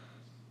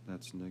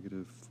that's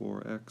negative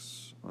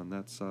 4x on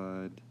that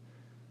side,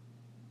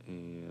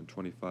 and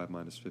 25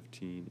 minus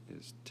 15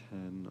 is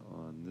 10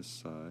 on this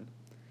side.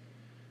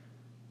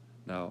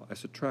 Now, I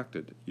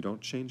subtracted. You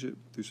don't change it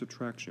through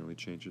subtraction, you only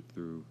change it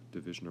through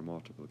division or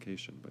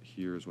multiplication. But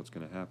here's what's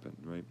going to happen,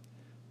 right?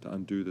 To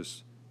undo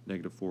this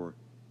negative 4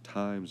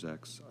 times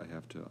x, I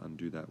have to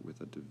undo that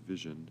with a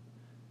division.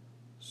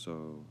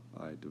 So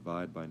I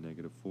divide by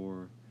negative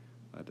 4,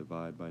 I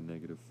divide by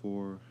negative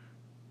 4,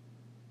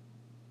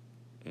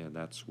 and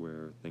that's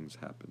where things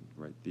happen,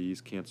 right?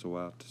 These cancel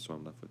out, so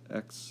I'm left with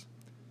x.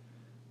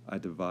 I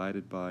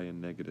divided by a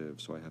negative,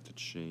 so I have to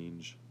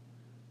change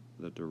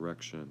the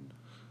direction.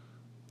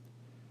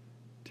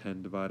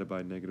 10 divided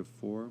by negative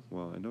 4,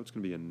 well, I know it's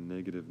going to be a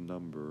negative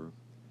number,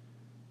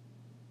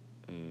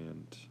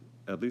 and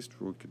at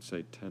least we could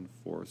say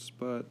 10/4,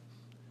 but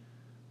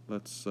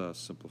let's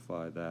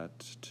simplify that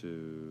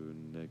to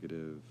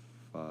negative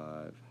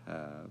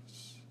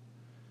 5/2,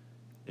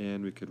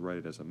 and we could write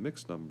it as a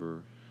mixed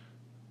number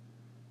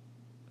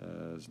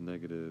as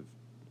negative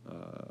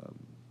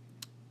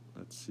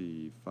let's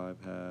see,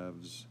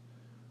 5/2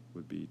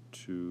 would be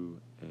 2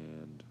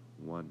 and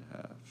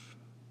 1/2.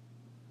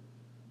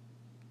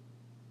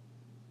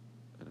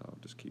 And I'll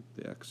just keep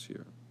the x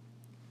here.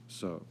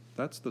 So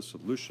that's the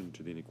solution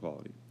to the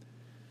inequality.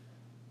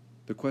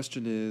 The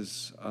question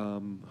is,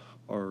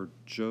 are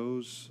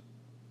Joe's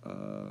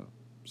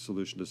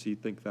solution, does he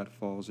think that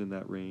falls in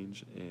that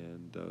range,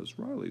 and does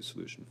Riley's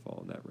solution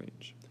fall in that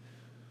range?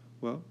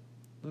 Well,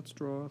 let's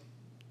draw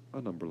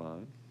a number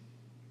line,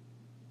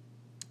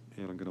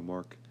 and I'm going to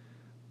mark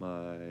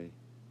my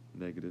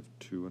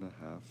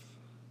 -2.5,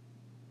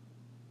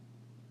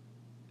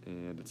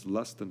 and it's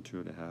less than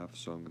 2.5,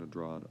 so I'm going to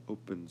draw an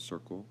open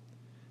circle,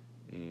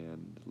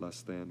 and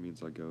less than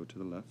means I go to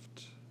the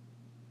left.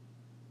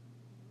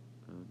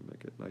 I'm going to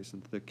make it nice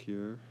and thick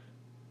here.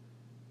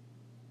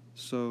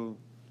 So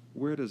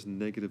where does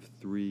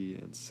 -3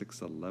 and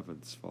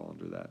 6/11 fall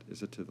under that?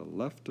 Is it to the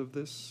left of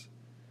this,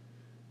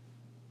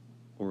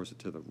 or is it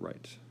to the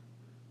right?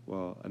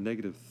 Well, a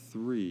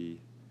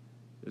 -3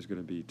 is going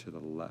to be to the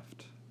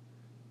left.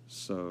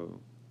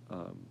 So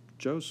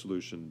Joe's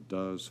solution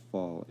does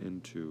fall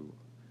into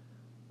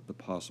the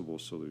possible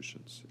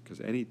solutions,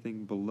 because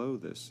anything below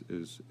this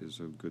is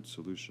a good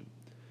solution.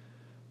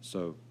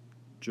 So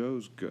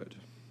Joe's good.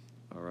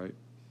 All right.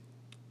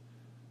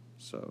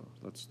 So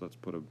let's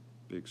put a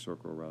big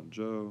circle around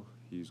Joe.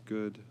 He's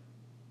good.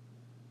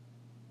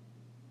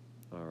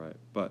 All right,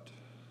 but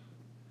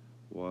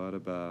what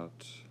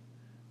about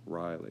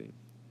Riley?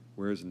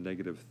 Where's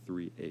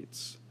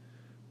 -3/8?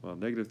 Well,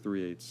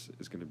 -3/8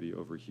 is going to be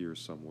over here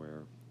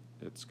somewhere.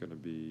 It's going to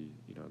be,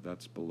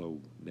 that's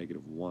below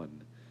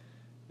 -1,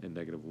 and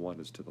 -1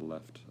 is to the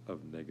left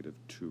of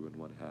 -2 and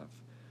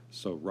 1/2.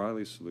 So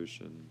Riley's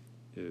solution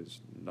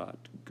is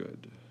not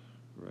good,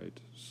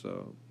 right?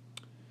 So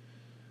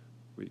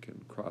we can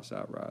cross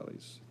out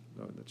Riley's,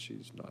 knowing that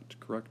she's not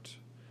correct,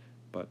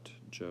 but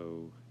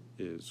Joe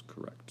is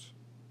correct.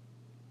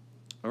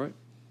 All right.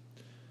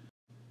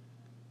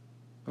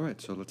 All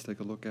right, so let's take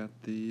a look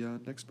at the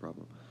next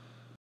problem.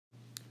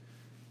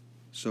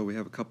 So we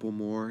have a couple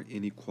more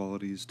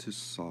inequalities to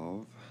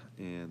solve,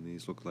 and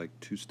these look like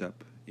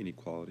two-step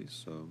inequalities,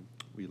 so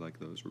we like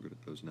those. We're good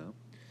at those now.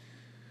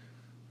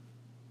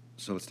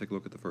 So let's take a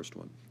look at the first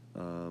one.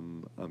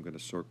 I'm going to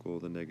circle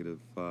the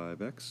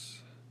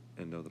 -5x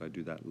and know that I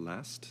do that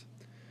last.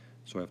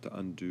 So I have to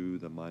undo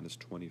the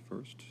 -20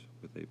 first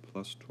with a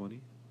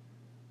 +20.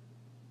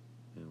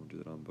 And we'll do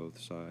that on both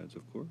sides,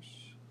 of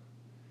course.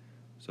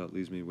 So it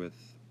leaves me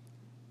with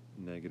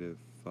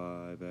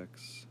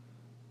 -5x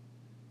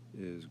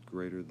is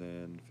greater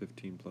than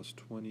 15 plus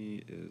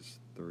 20 is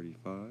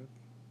 35.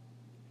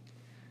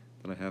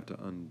 Then I have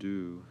to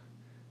undo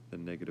the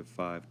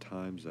 -5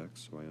 times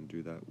x, so I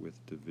undo that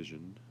with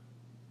division.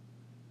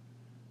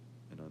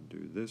 And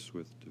undo this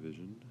with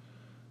division.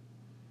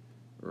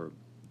 Or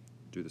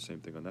do the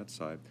same thing on that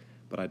side.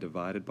 But I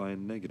divided by a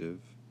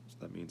negative, so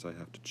that means I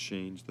have to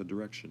change the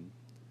direction.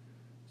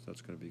 So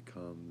that's going to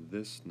become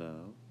this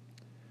now.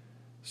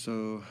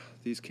 So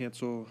these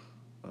cancel.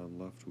 I'm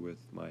left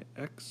with my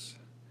x,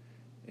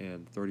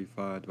 and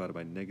 35 divided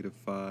by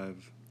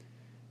 -5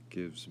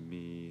 gives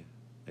me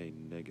a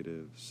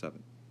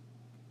 -7.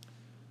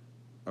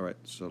 All right,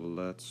 so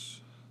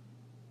let's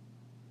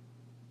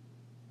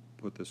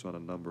put this on a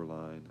number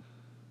line.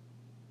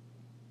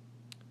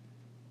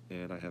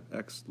 And I have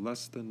x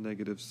less than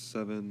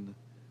 -7,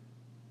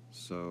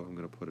 so I'm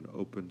going to put an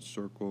open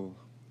circle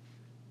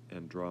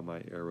and draw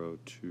my arrow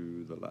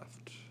to the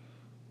left.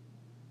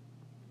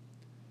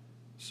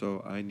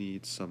 So I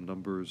need some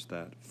numbers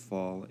that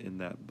fall in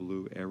that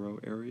blue arrow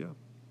area.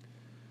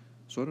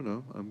 So I don't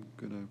know, I'm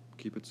going to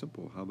keep it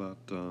simple. How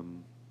about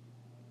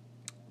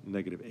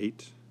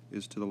 -8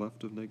 is to the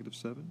left of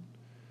 -7?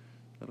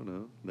 I don't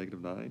know,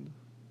 -9?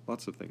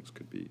 Lots of things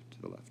could be to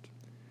the left.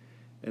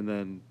 And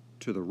then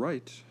to the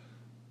right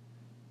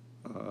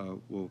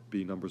will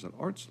be numbers that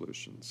aren't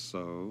solutions.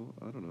 So,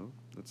 I don't know,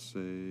 let's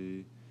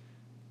say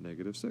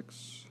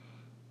 -6.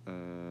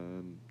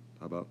 And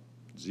how about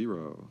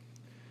 0?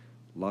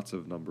 Lots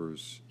of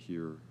numbers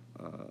here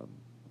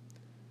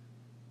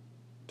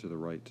to the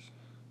right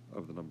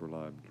of the number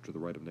line, to the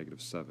right of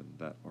 -7,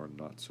 that are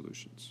not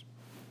solutions.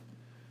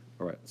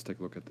 All right, let's take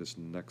a look at this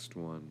next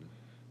one.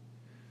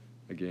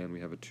 Again,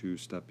 we have a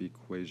two-step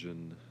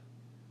equation.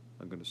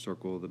 I'm going to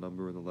circle the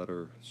number and the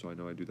letter, so I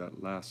know I do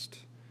that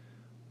last.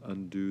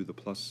 Undo the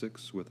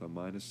 +6 with a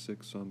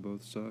 -6 on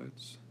both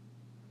sides.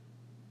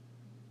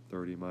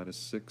 30 minus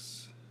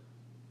 6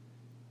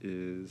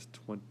 is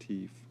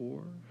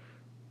 24.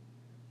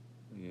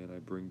 And I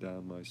bring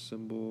down my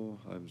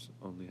symbol. I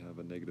only have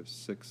a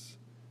 -6x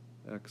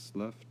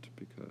left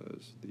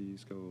because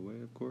these go away,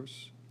 of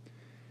course.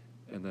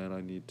 And then I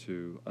need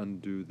to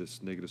undo this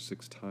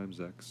 -6 times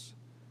x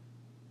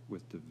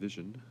with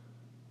division.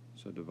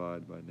 So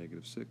divide by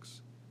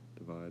 -6,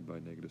 divide by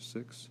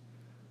 -6.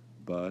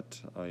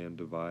 But I am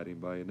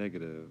dividing by a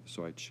negative,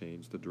 so I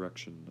change the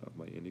direction of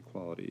my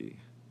inequality.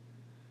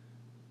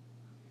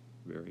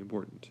 Very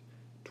important.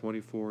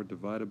 24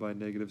 divided by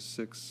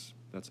 -6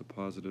 That's a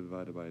positive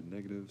divided by a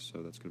negative,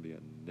 so that's going to be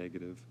a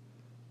negative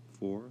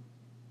 4.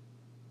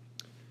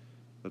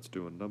 Let's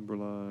do a number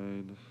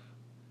line.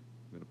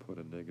 I'm going to put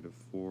a negative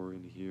 4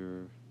 in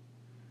here.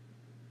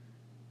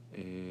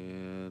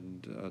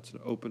 And it's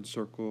an open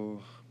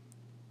circle.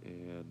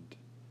 And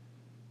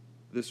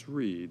this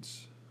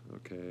reads,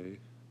 okay,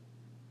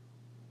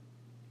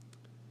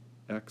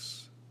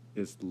 x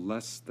is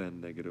less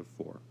than negative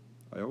 4.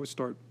 I always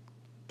start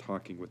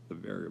talking with the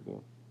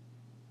variable.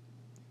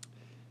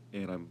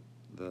 And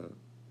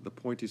the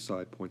pointy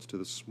side points to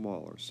the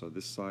smaller, so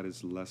this side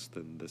is less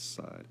than this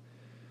side.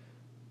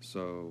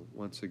 So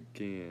once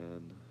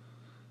again,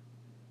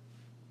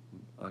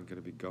 I'm going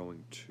to be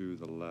going to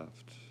the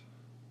left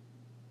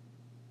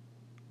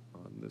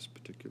on this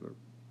particular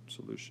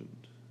solution.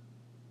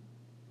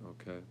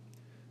 Okay,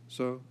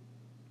 so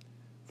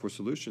for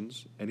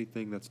solutions,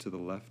 anything that's to the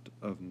left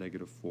of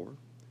negative 4,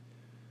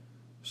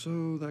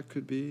 so that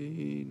could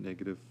be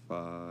negative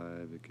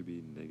 5, it could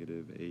be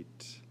negative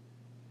 8,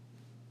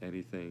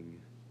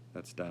 anything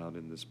that's down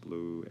in this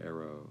blue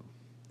arrow.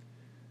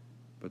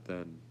 But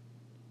then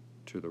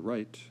to the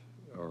right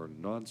are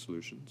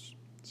non-solutions,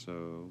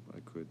 so I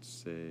could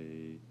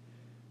say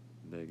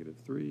negative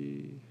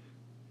 3,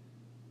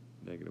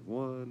 negative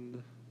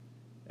 1,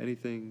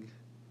 anything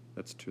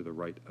that's to the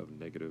right of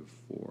negative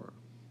 4.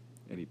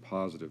 Any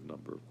positive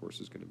number, of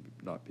course, is going to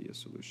not be a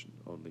solution,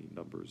 only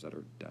numbers that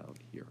are down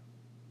here.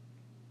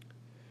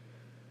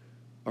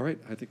 All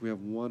right, I think we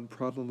have one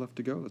problem left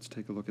to go. Let's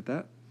take a look at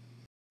that.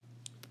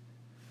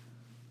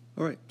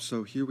 All right,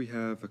 so here we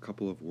have a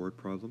couple of word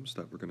problems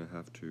that we're going to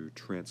have to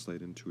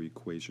translate into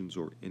equations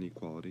or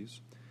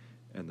inequalities,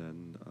 and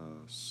then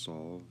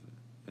solve,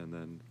 and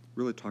then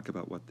really talk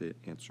about what the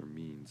answer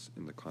means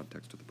in the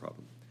context of the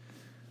problem.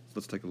 So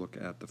let's take a look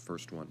at the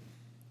first one.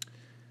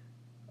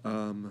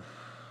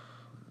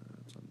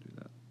 Let's undo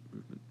that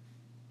movement.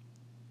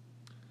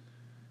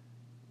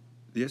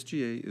 The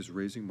SGA is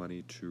raising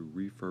money to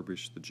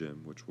refurbish the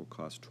gym, which will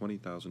cost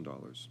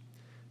 $20,000.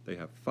 They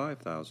have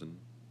 $5,000,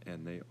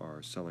 and they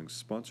are selling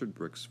sponsored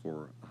bricks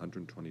for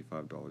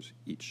 $125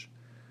 each.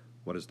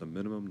 What is the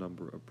minimum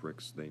number of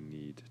bricks they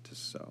need to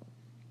sell?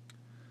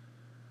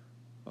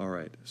 All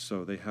right,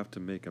 so they have to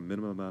make a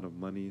minimum amount of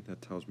money.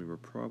 That tells me we're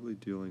probably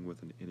dealing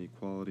with an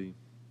inequality.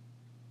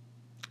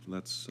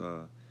 Let's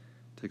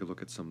take a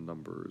look at some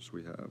numbers.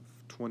 We have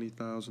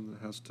 20,000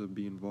 that has to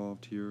be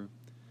involved here.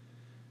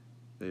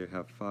 They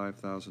have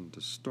 5,000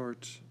 to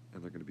start,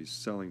 and they're going to be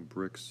selling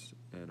bricks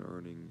and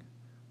earning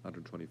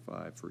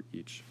 $125 for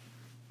each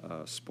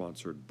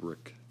sponsored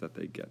brick that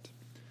they get.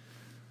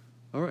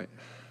 All right,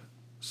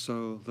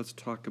 so let's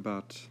talk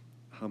about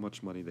how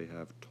much money they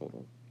have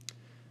total.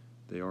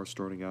 They are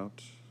starting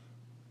out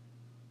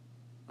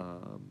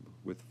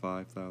with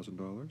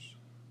 $5,000,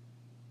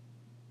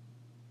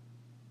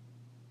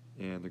 and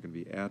they're going to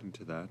be adding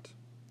to that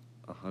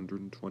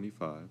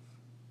 $125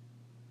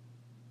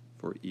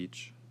 for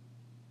each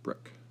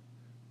brick.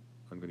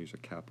 I'm going to use a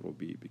capital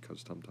B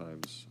because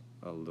sometimes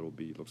a little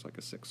b looks like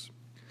a 6.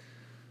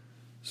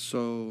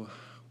 So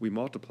we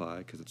multiply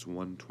because it's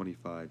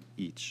 125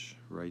 each,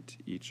 right?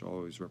 Each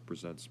always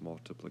represents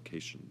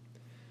multiplication.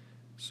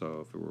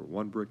 So if it were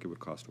 1 brick, it would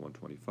cost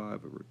 125.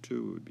 If it were 2,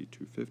 it would be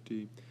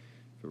 250. If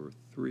it were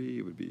 3,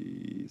 it would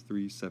be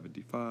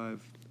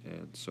 375,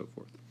 and so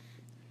forth.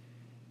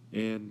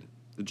 And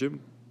the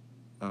gym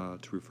to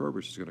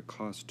refurbish is going to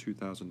cost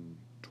 $2,000,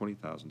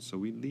 $20,000. So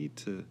we need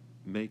to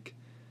make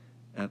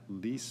at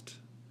least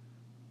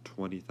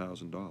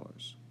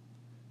 $20,000.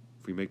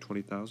 If we make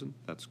 $20,000,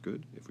 that's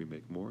good. If we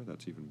make more,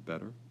 that's even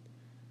better.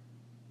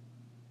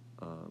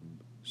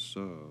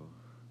 So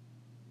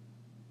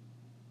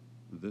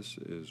this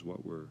is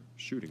what we're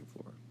shooting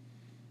for.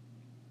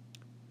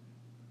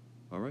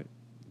 All right,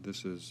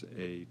 this is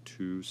a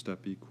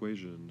 2-step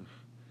equation.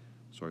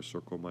 So I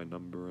circle my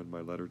number and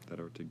my letter that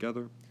are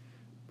together,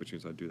 which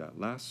means I do that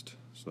last.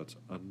 So let's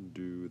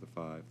undo the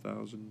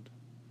 5,000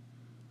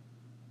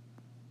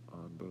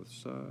 on both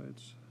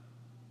sides.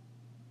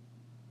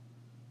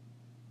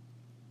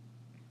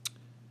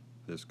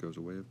 This goes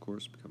away, of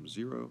course, becomes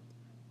 0.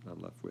 And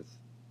I'm left with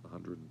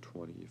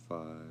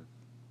 125b.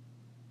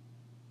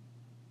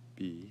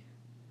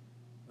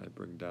 I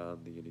bring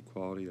down the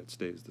inequality, that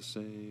stays the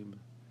same.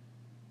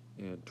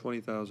 And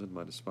 20,000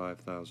 minus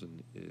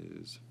 5,000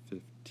 is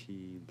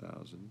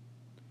 15,000.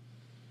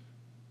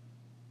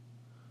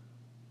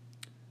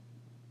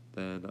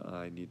 Then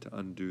I need to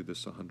undo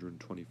this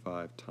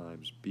 125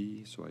 times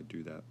b, so I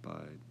do that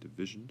by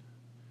division.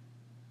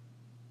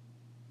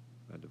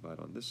 I divide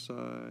on this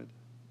side,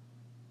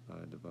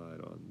 I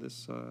divide on this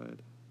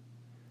side,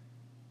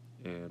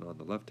 and on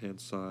the left-hand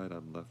side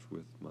I'm left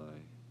with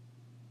my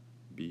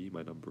b,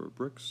 my number of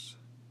bricks.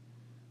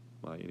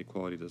 My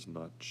inequality does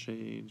not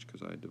change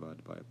because I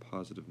divided by a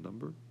positive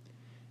number,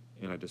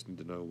 and I just need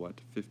to know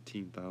what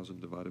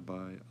 15,000 divided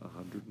by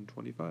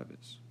 125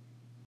 is.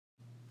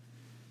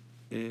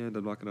 And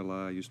I'm not going to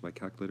lie, I used my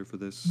calculator for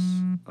this,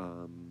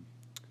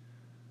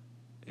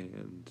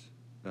 and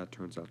that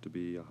turns out to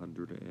be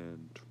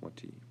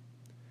 120.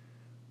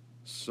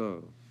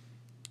 So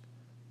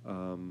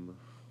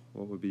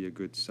What would be a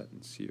good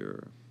sentence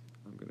here?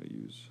 I'm going to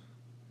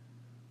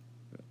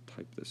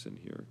type this in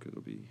here because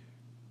it'll be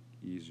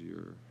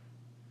easier,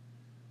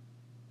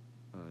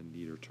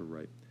 neater to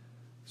write.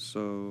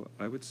 So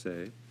I would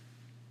say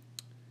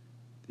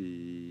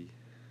the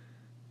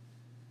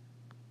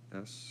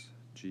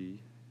SGA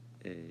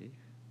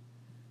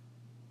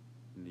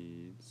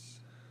needs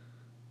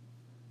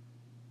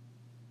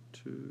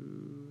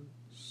to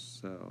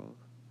sell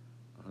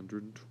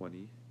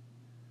 120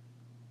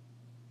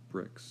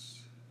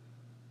 bricks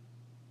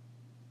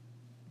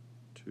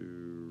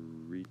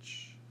to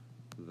reach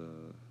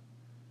the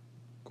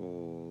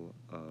goal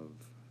of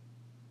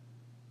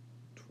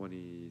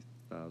 $20,000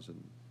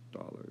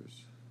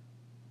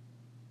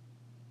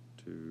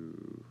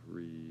 to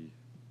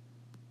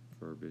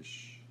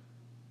refurbish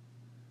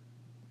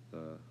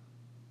the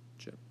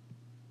gym.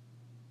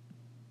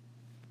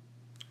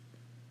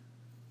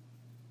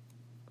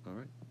 All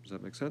right, does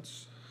that make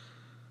sense?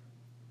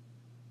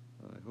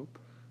 I hope.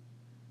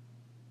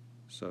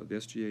 So the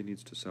SGA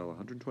needs to sell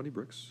 120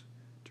 bricks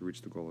to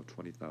reach the goal of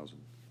 20,000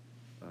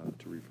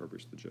 to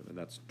refurbish the gym, and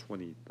that's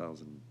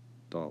 $20,000,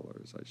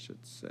 I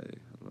should say. I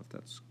don't know if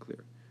that's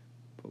clear.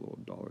 Put a little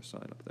dollar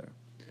sign up there.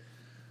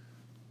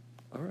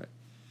 All right.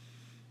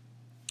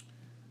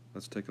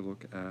 Let's take a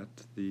look at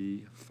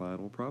the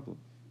final problem.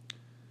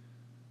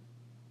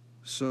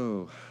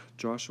 So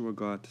Joshua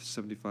got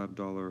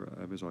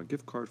 $75 Amazon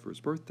gift card for his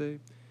birthday.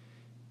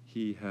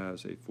 He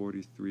has a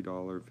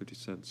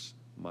 $43.50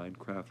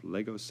 Minecraft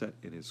Lego set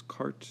in his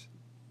cart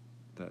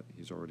that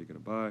he's already going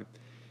to buy,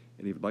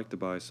 and he would like to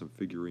buy some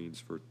figurines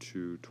for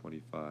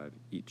 $225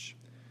 each.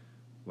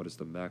 What is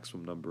the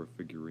maximum number of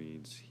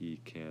figurines he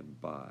can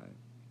buy?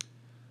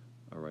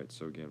 All right,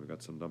 so again, we've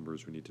got some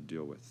numbers we need to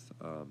deal with.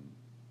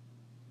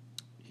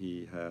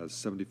 He has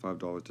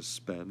 $75 to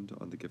spend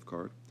on the gift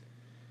card.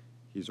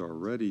 He's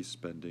already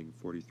spending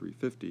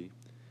 $43.50,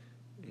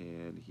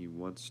 and he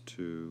wants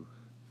to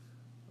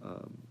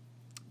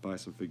buy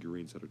some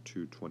figurines that are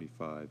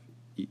 $225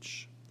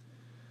 each.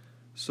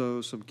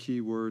 So some key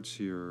words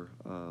here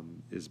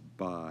is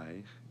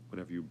buy.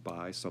 Whenever you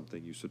buy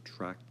something, you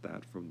subtract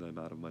that from the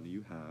amount of money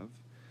you have.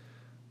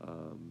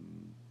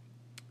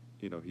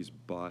 He's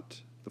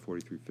bought the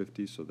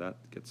 $43.50, so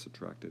that gets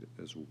subtracted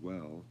as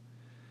well.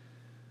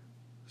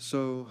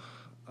 So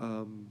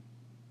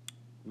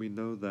we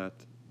know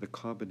that the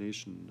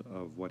combination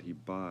of what he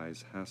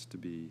buys has to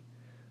be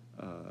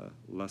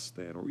less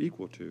than or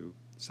equal to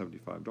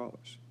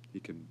 $75. He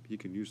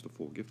can use the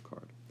full gift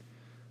card.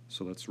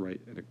 So let's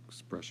write an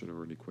expression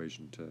or an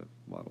equation to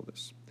model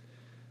this.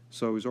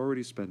 So he's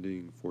already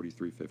spending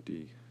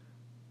 $43.50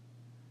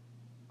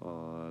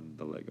 on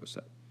the Lego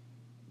set.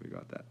 We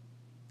got that.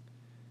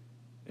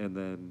 And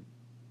then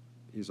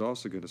he's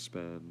also going to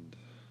spend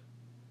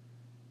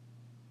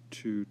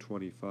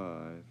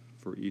 $225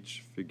 for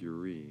each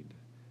figurine.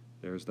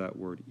 There's that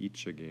word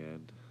each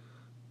again,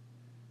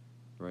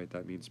 right?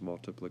 That means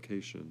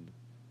multiplication.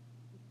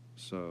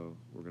 So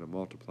we're going to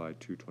multiply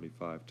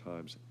 225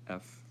 times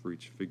F for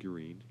each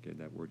figurine. Again,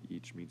 that word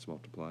each means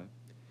multiply.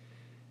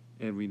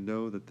 And we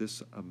know that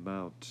this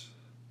amount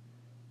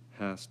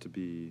has to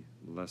be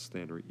less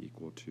than or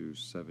equal to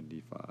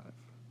 75.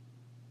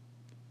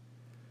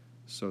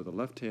 So the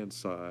left-hand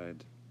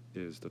side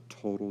is the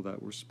total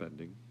that we're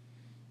spending,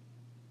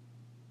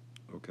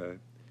 okay?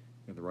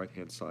 And the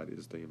right-hand side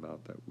is the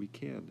amount that we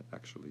can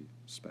actually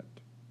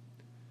spend.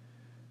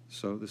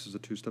 So this is a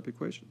two-step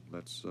equation.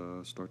 Let's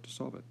start to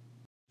solve it.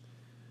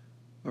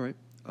 All right,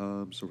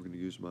 so we're going to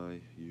use my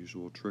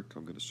usual trick.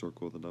 I'm going to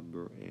circle the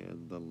number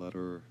and the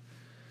letter,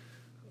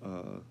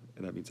 and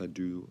that means I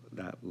do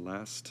that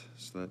last.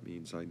 So that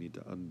means I need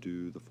to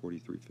undo the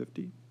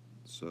 $43.50.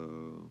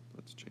 So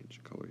let's change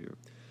the color here.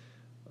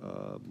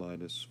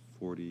 Minus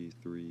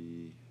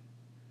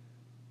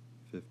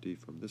 $43.50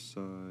 from this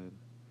side,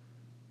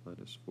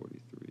 minus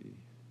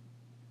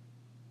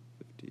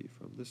 $43.50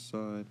 from this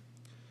side.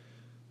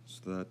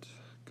 So that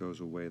goes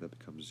away, that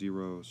becomes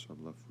 0, so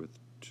I'm left with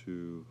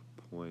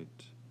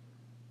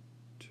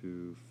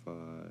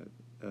 2.25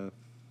 F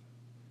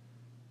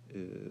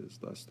is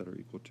less than or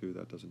equal to,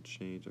 that doesn't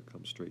change, that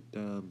comes straight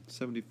down.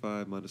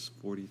 75 minus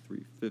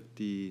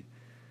 $43.50,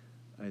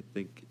 I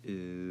think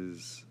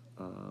is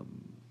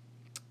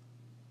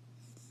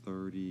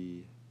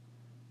 $31.50,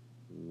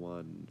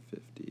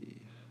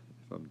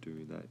 if I'm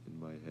doing that in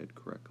my head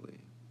correctly.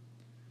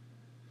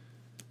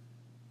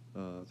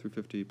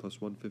 350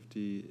 plus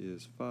 150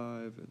 is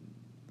 5, and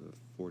the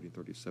 40 and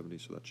 30 is 70,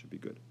 so that should be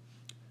good.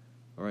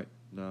 All right,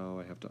 now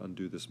I have to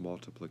undo this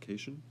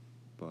multiplication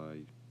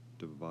by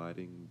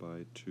dividing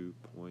by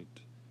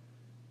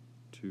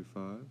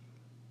 2.25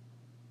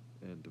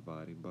 and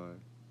dividing by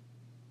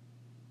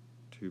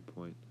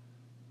 2.25.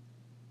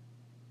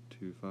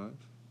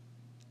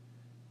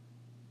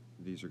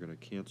 These are going to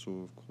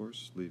cancel, of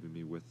course, leaving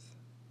me with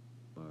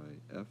my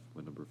F,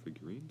 my number of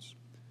figurines.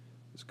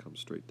 This comes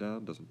straight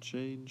down, doesn't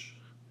change.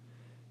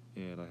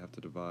 And I have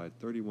to divide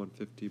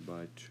 31.50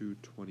 by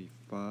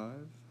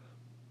 225.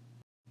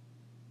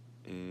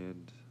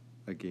 And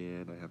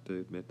again, I have to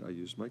admit I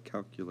used my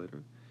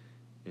calculator,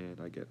 and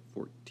I get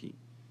 14.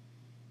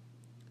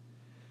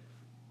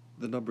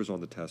 The numbers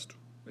on the test,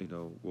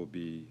 will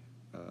be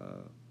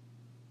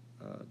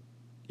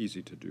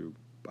easy to do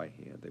by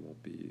hand. They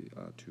won't be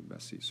too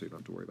messy, so you don't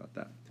have to worry about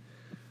that.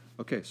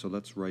 Okay, so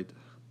let's write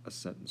a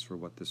sentence for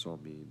what this all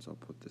means. I'll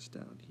put this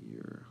down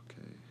here,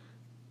 okay.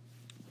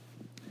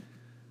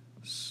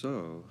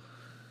 So,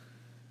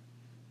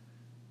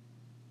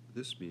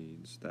 this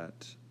means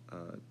that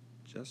where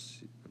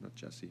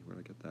did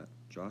I get that?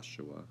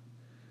 Joshua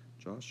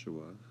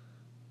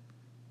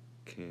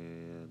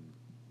can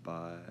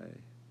buy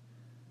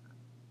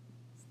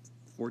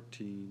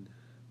 14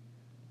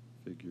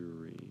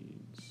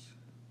 figurines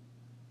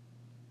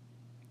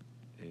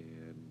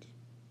and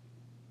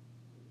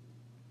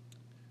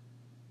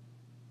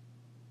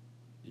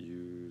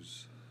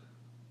use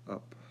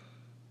up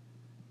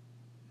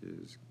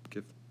his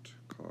gift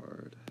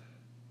card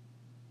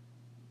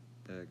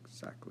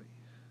exactly.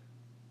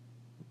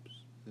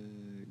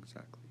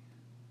 Exactly.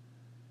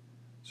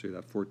 So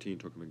that 14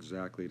 took him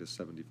exactly to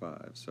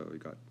 75, so he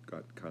got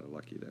kind of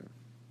lucky there.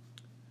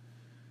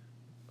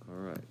 All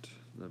right,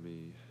 let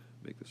me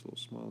make this a little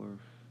smaller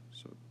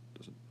so it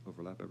doesn't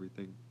overlap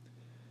everything.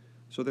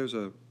 So there's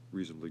a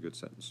reasonably good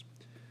sentence.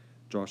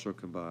 Joshua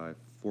can buy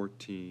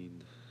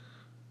 14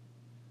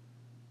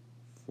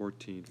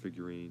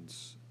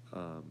 figurines,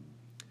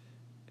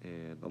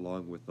 and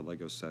along with the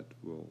Lego set,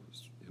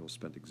 he'll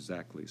spend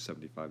exactly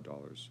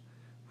 $75,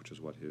 which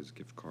is what his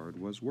gift card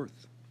was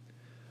worth.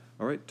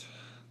 All right,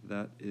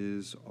 that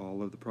is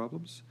all of the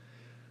problems.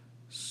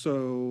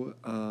 So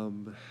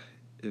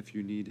if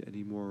you need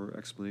any more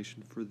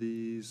explanation for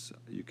these,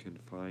 you can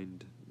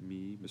find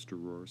me, Mr.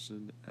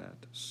 Rorson,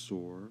 at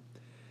SOAR.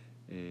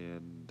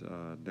 And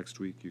next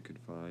week you can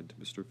find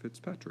Mr.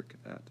 Fitzpatrick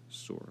at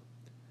SOAR.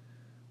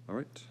 All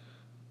right,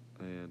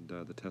 and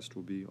the test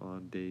will be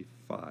on day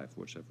 5,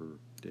 whichever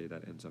day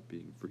that ends up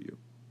being for you.